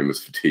becomes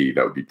famous for T,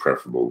 that would be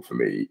preferable for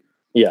me.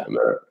 Yeah. And,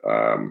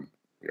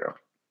 yeah.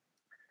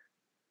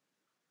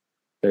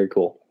 Very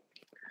cool.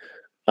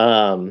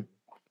 Awesome.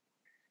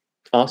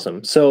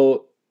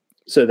 So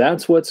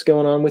that's what's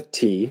going on with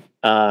T.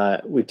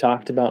 We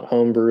talked about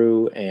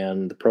Homebrew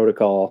and the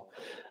protocol.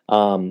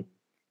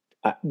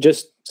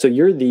 Just so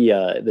you're the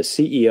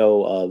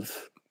CEO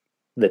of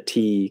the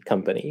T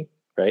company,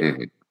 right?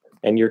 Mm-hmm.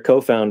 And your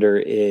co-founder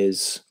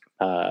is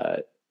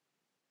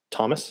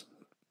Thomas?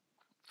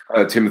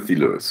 Timothy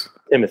Lewis.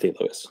 Timothy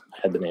Lewis. I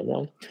had the name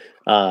wrong.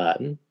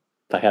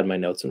 If I had my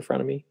notes in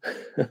front of me.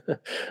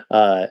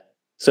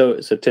 So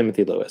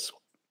Timothy Lewis.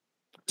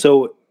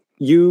 So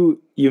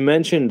you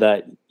mentioned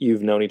that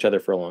you've known each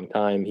other for a long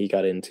time. He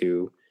got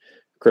into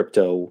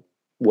crypto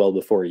well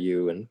before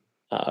you, and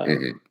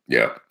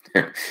yeah,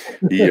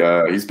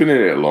 he's been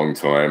in it a long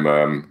time.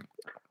 I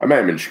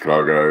met him in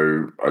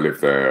Chicago. I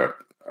lived there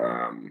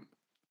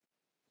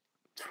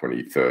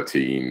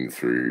 2013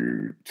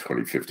 through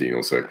 2015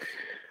 or so,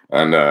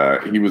 and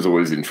he was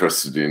always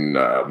interested in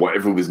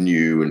whatever was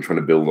new and trying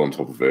to build on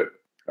top of it.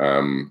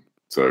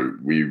 So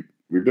we've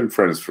been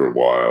friends for a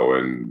while,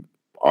 and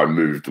I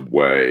moved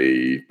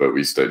away, but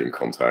we stayed in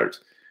contact.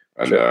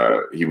 And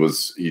he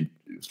was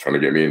trying to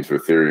get me into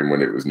Ethereum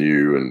when it was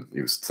new, and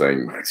he was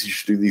saying, Max, you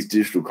should do these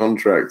digital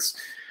contracts.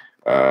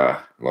 Like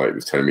he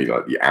was telling me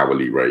like the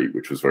hourly rate,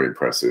 which was very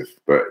impressive.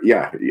 But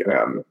yeah.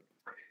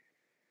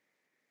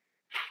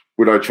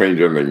 Would I change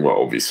anything?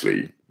 Well,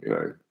 obviously,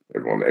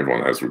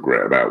 everyone has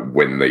regret about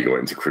when they got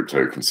into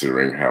crypto,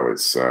 considering how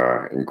it's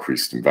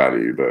increased in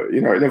value. But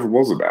it never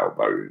was about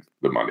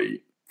the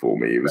money for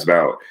me. It was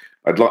about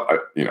I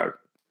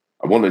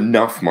want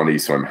enough money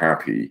so I'm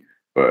happy.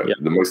 But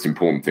the most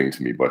important thing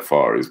to me by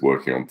far is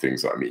working on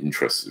things that I'm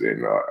interested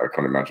in. I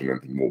can't imagine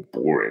anything more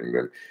boring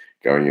than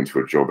going into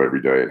a job every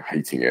day and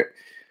hating it.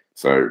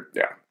 So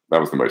yeah,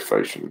 that was the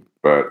motivation.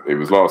 But it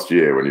was last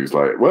year when he was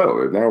like,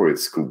 well, now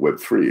it's called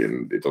Web3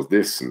 and it does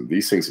this and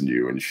these things are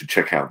new and you should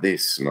check out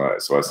this. And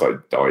so I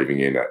started diving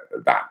in at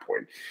that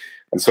point.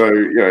 And so,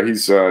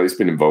 he's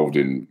been involved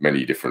in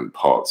many different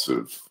parts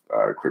of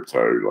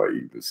crypto. Like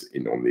he was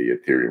in on the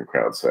Ethereum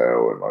crowd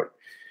sale, and like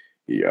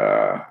he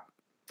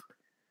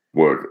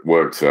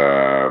worked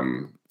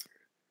an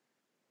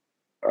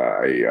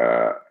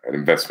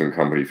investment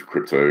company for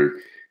crypto,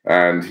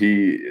 and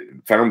he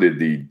founded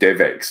the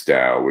DevX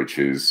DAO, which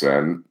is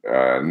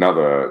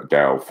another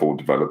DAO for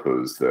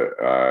developers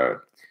that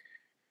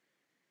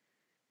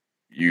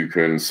you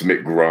can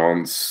submit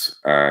grants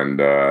and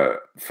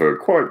for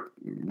quite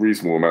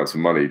reasonable amounts of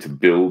money to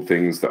build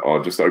things that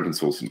are just open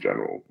source in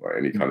general, like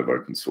any kind of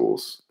open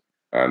source.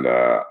 And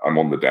I'm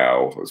on the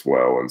DAO as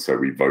well, and so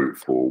we vote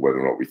for whether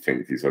or not we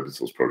think these open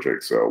source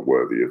projects are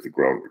worthy of the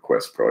grant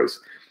request price.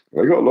 And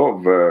they got a lot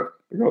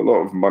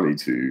of money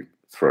to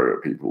throw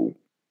at people.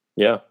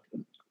 Yeah,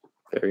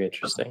 very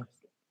interesting.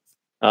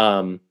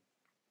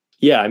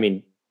 Yeah, I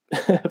mean,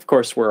 of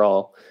course, we're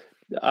all.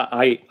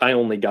 I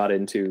only got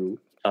into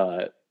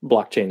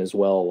blockchain as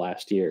well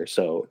last year,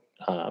 so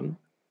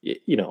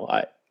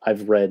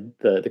I've read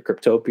the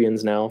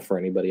Cryptopians now. For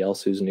anybody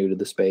else who's new to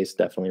the space,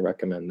 definitely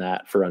recommend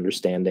that for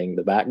understanding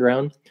the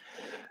background.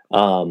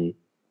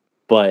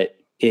 But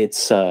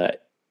it's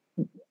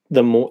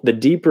the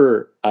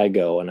deeper I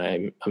go, and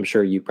I'm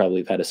sure you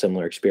probably have had a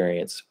similar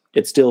experience,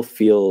 it still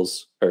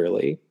feels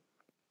early.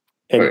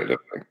 And Right,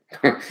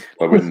 definitely.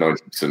 Like when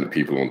 90% of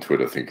people on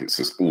Twitter think it's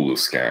just all a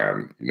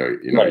scam,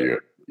 right,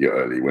 you're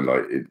early when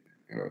like it,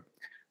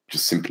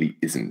 just simply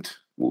isn't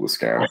all a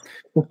scam.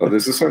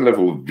 There's a certain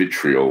level of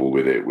vitriol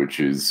with it, which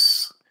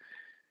is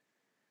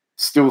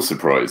still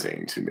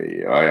surprising to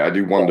me. I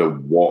do wonder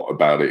what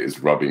about it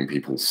is rubbing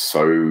people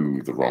so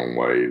the wrong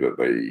way that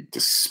they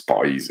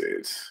despise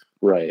it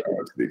right,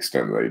 to the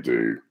extent they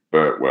do.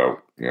 But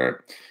well,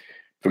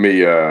 for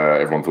me,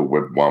 everyone thought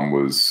Web 1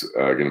 was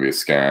going to be a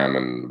scam,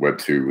 and Web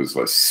 2 was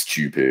like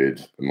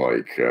stupid, and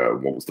like,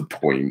 what was the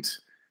point?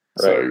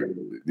 right. So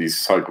these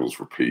cycles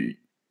repeat,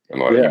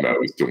 and like Yeah,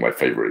 email is still my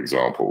favorite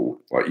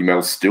example. Like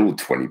email's still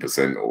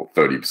 20% or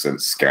 30%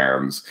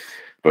 scams,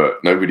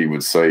 but nobody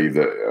would say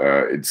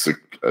that it's a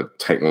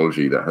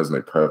technology that has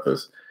no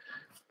purpose.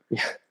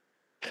 yeah,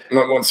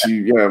 Like once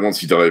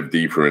you dive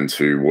deeper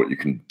into what you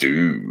can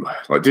do,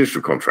 like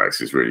digital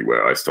contracts is really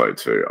where I started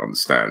to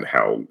understand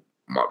how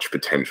much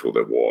potential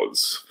there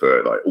was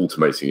for like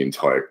automating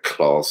entire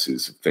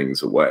classes of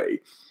things away.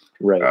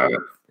 right.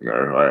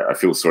 I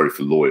feel sorry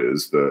for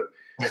lawyers, but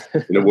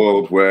in a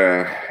world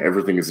where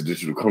everything is a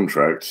digital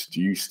contract, do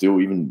you still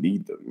even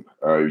need them?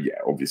 Yeah,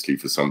 obviously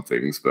for some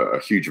things, but a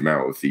huge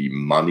amount of the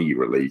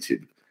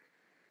money-related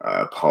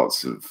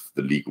parts of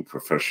the legal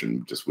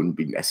profession just wouldn't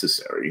be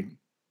necessary.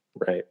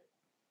 Right.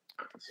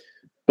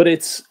 But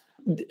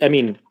I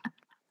mean,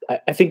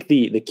 I think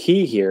the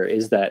key here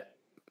is that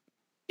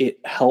it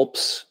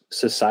helps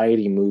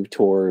society move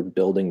toward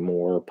building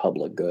more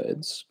public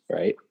goods,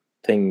 right?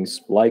 Things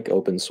like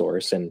open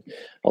source and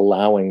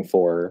allowing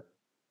for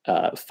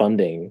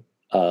funding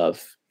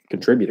of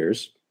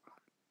contributors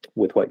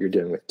with what you're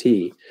doing with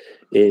T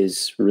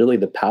is really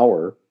the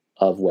power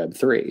of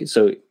Web3.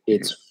 So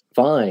it's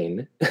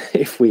fine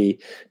if we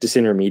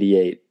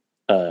disintermediate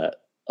a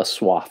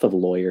swath of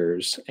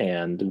lawyers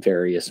and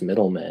various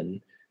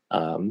middlemen,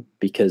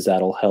 because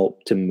that'll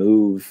help to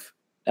move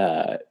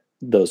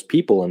those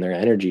people and their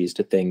energies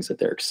to things that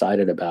they're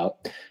excited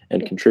about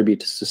and contribute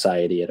to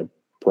society at a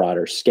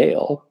broader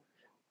scale.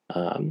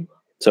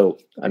 So,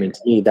 I mean, to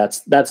me,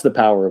 that's the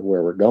power of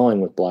where we're going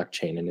with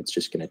blockchain, and it's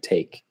just going to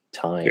take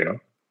time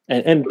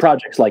and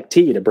projects like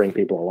T to bring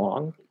people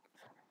along.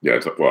 Yeah,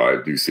 well,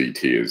 I do see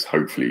T as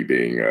hopefully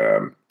being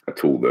a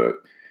tool that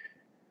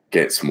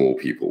gets more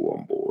people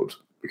on board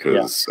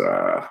because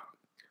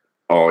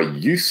our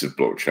use of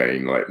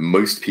blockchain, like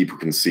most people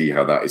can see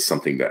how that is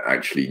something that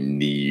actually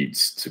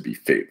needs to be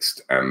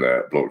fixed, and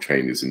that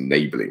blockchain is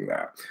enabling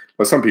that.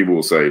 But some people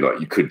will say, like,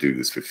 you could do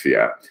this with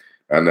fiat,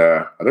 and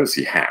I don't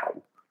see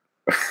how.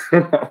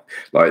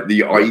 Like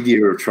the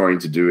idea of trying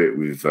to do it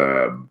with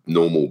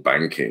normal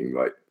banking,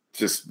 like,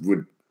 just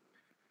would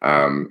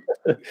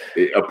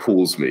it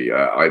appalls me.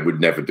 I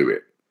would never do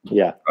it.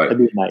 Yeah,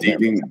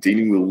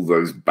 dealing with all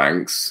those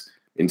banks,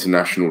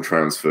 international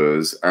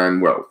transfers,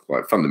 and well,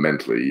 like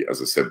fundamentally,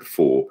 as I said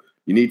before,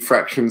 you need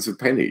fractions of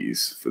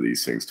pennies for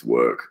these things to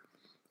work.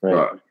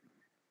 right.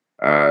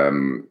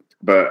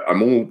 But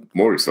I'm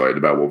more excited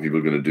about what people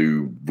are going to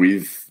do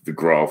with the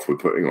graph we're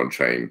putting on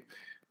chain,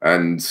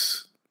 and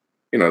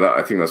that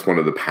I think that's one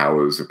of the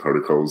powers of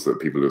protocols that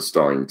people are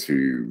starting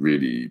to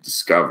really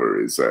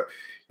discover is that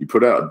you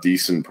put out a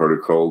decent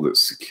protocol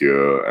that's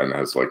secure and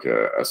has like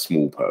a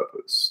small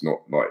purpose, not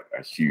like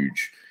a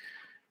huge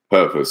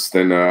purpose,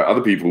 then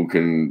other people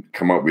can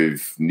come up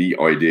with neat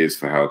ideas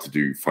for how to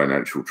do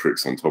financial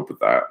tricks on top of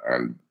that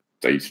and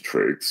data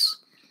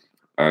tricks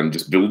and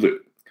just build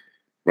it,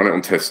 run it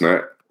on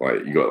testnet.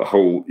 Like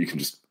you can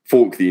just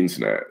fork the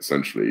internet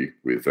essentially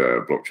with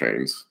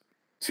blockchains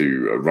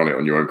to run it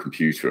on your own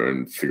computer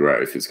and figure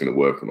out if it's going to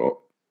work or not.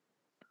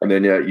 And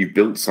then you've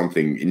built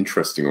something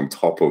interesting on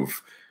top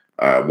of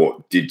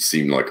what did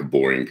seem like a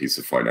boring piece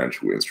of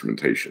financial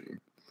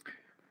instrumentation.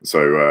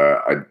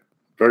 So I'm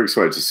very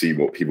excited to see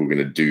what people are going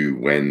to do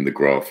when the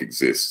graph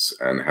exists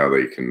and how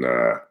they can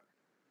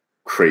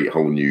create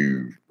whole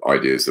new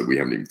ideas that we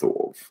haven't even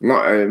thought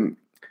of.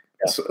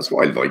 That's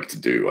what I like to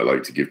do. I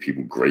like to give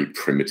people great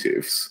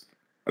primitives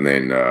and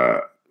then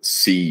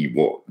see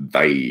what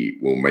they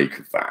will make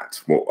of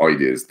that, what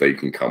ideas they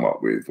can come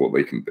up with, what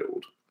they can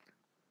build.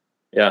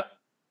 Yeah,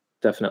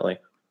 definitely.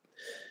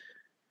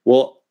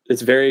 Well,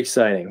 it's very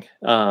exciting.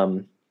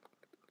 I'm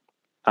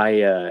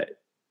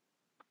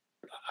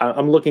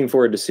looking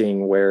forward to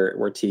seeing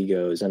where T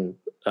goes, and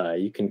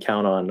you can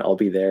count on I'll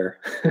be there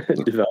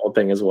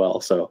developing as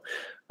well. So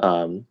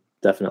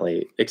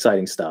definitely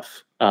exciting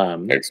stuff.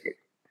 Excellent.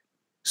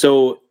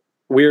 So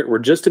we're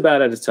just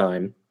about out of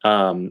time.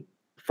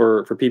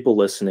 For people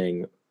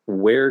listening,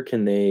 where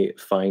can they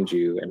find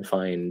you and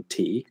find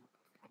T?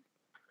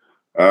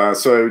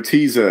 So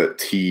T's at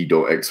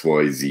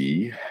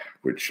t.xyz,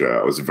 which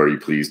I was very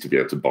pleased to be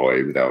able to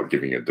buy without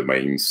giving a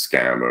domain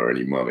scammer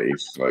any money.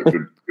 Like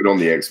good on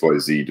the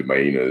XYZ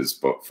domainers,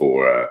 but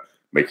for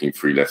making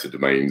 3-letter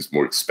domains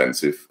more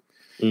expensive.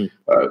 Mm.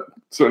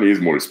 Certainly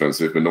is more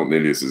expensive, but not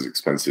nearly as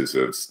expensive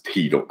as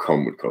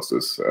T.com would cost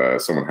us.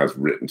 Someone has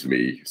written to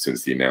me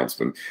since the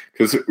announcement,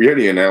 because we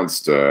only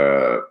announced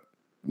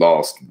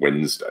last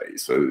Wednesday,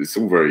 so it's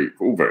all very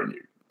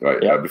new.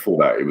 Right? Yeah. Before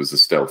that, it was a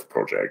stealth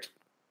project.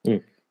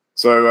 Mm.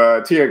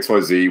 So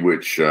TXYZ,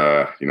 which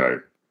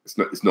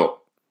it's not.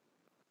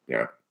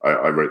 Yeah,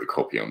 I wrote the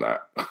copy on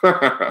that.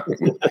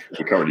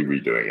 We're currently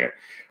redoing it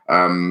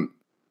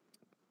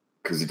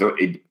because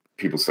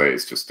people say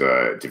it's just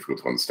difficult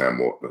to understand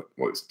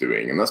what it's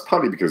doing, and that's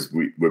partly because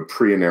we're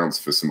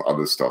pre-announced for some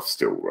other stuff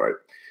still, right?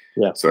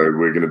 Yeah. So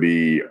we're going to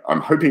be.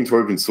 I'm hoping to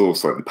open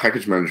source like the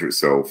package manager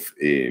itself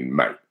in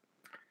May,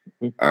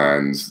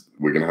 and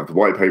we're going to have the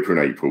white paper in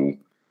April.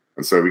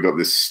 And so we got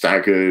this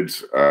staggered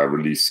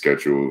release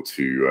schedule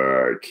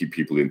to keep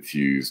people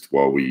enthused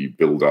while we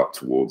build up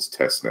towards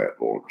testnet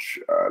launch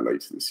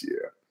later this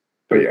year.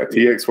 But yeah,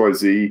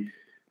 TXYZ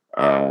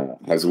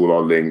has all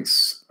our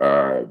links.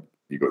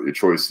 You've got your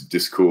choice of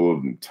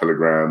Discord and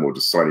Telegram, or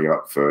just signing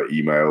up for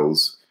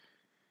emails,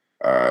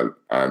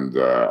 and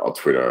our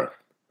Twitter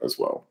as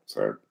well.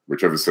 So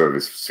whichever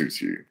service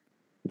suits you.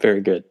 Very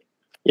good.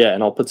 Yeah,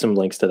 and I'll put some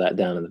links to that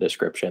down in the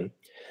description.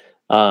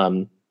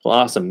 Well,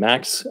 awesome,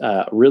 Max.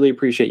 Really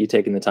appreciate you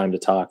taking the time to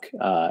talk,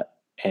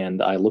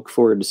 and I look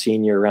forward to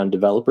seeing you around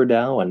Developer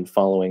DAO and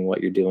following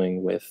what you're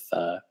doing with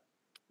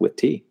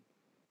T.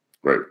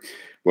 Great.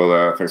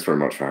 Well, thanks very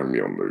much for having me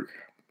on, Luke.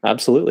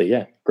 Absolutely,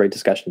 yeah. Great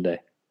discussion today.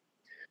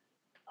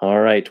 All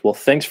right. Well,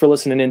 thanks for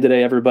listening in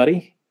today,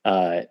 everybody.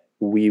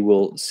 We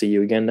will see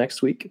you again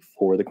next week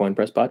for the Coin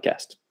Press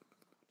podcast.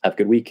 Have a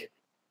good week.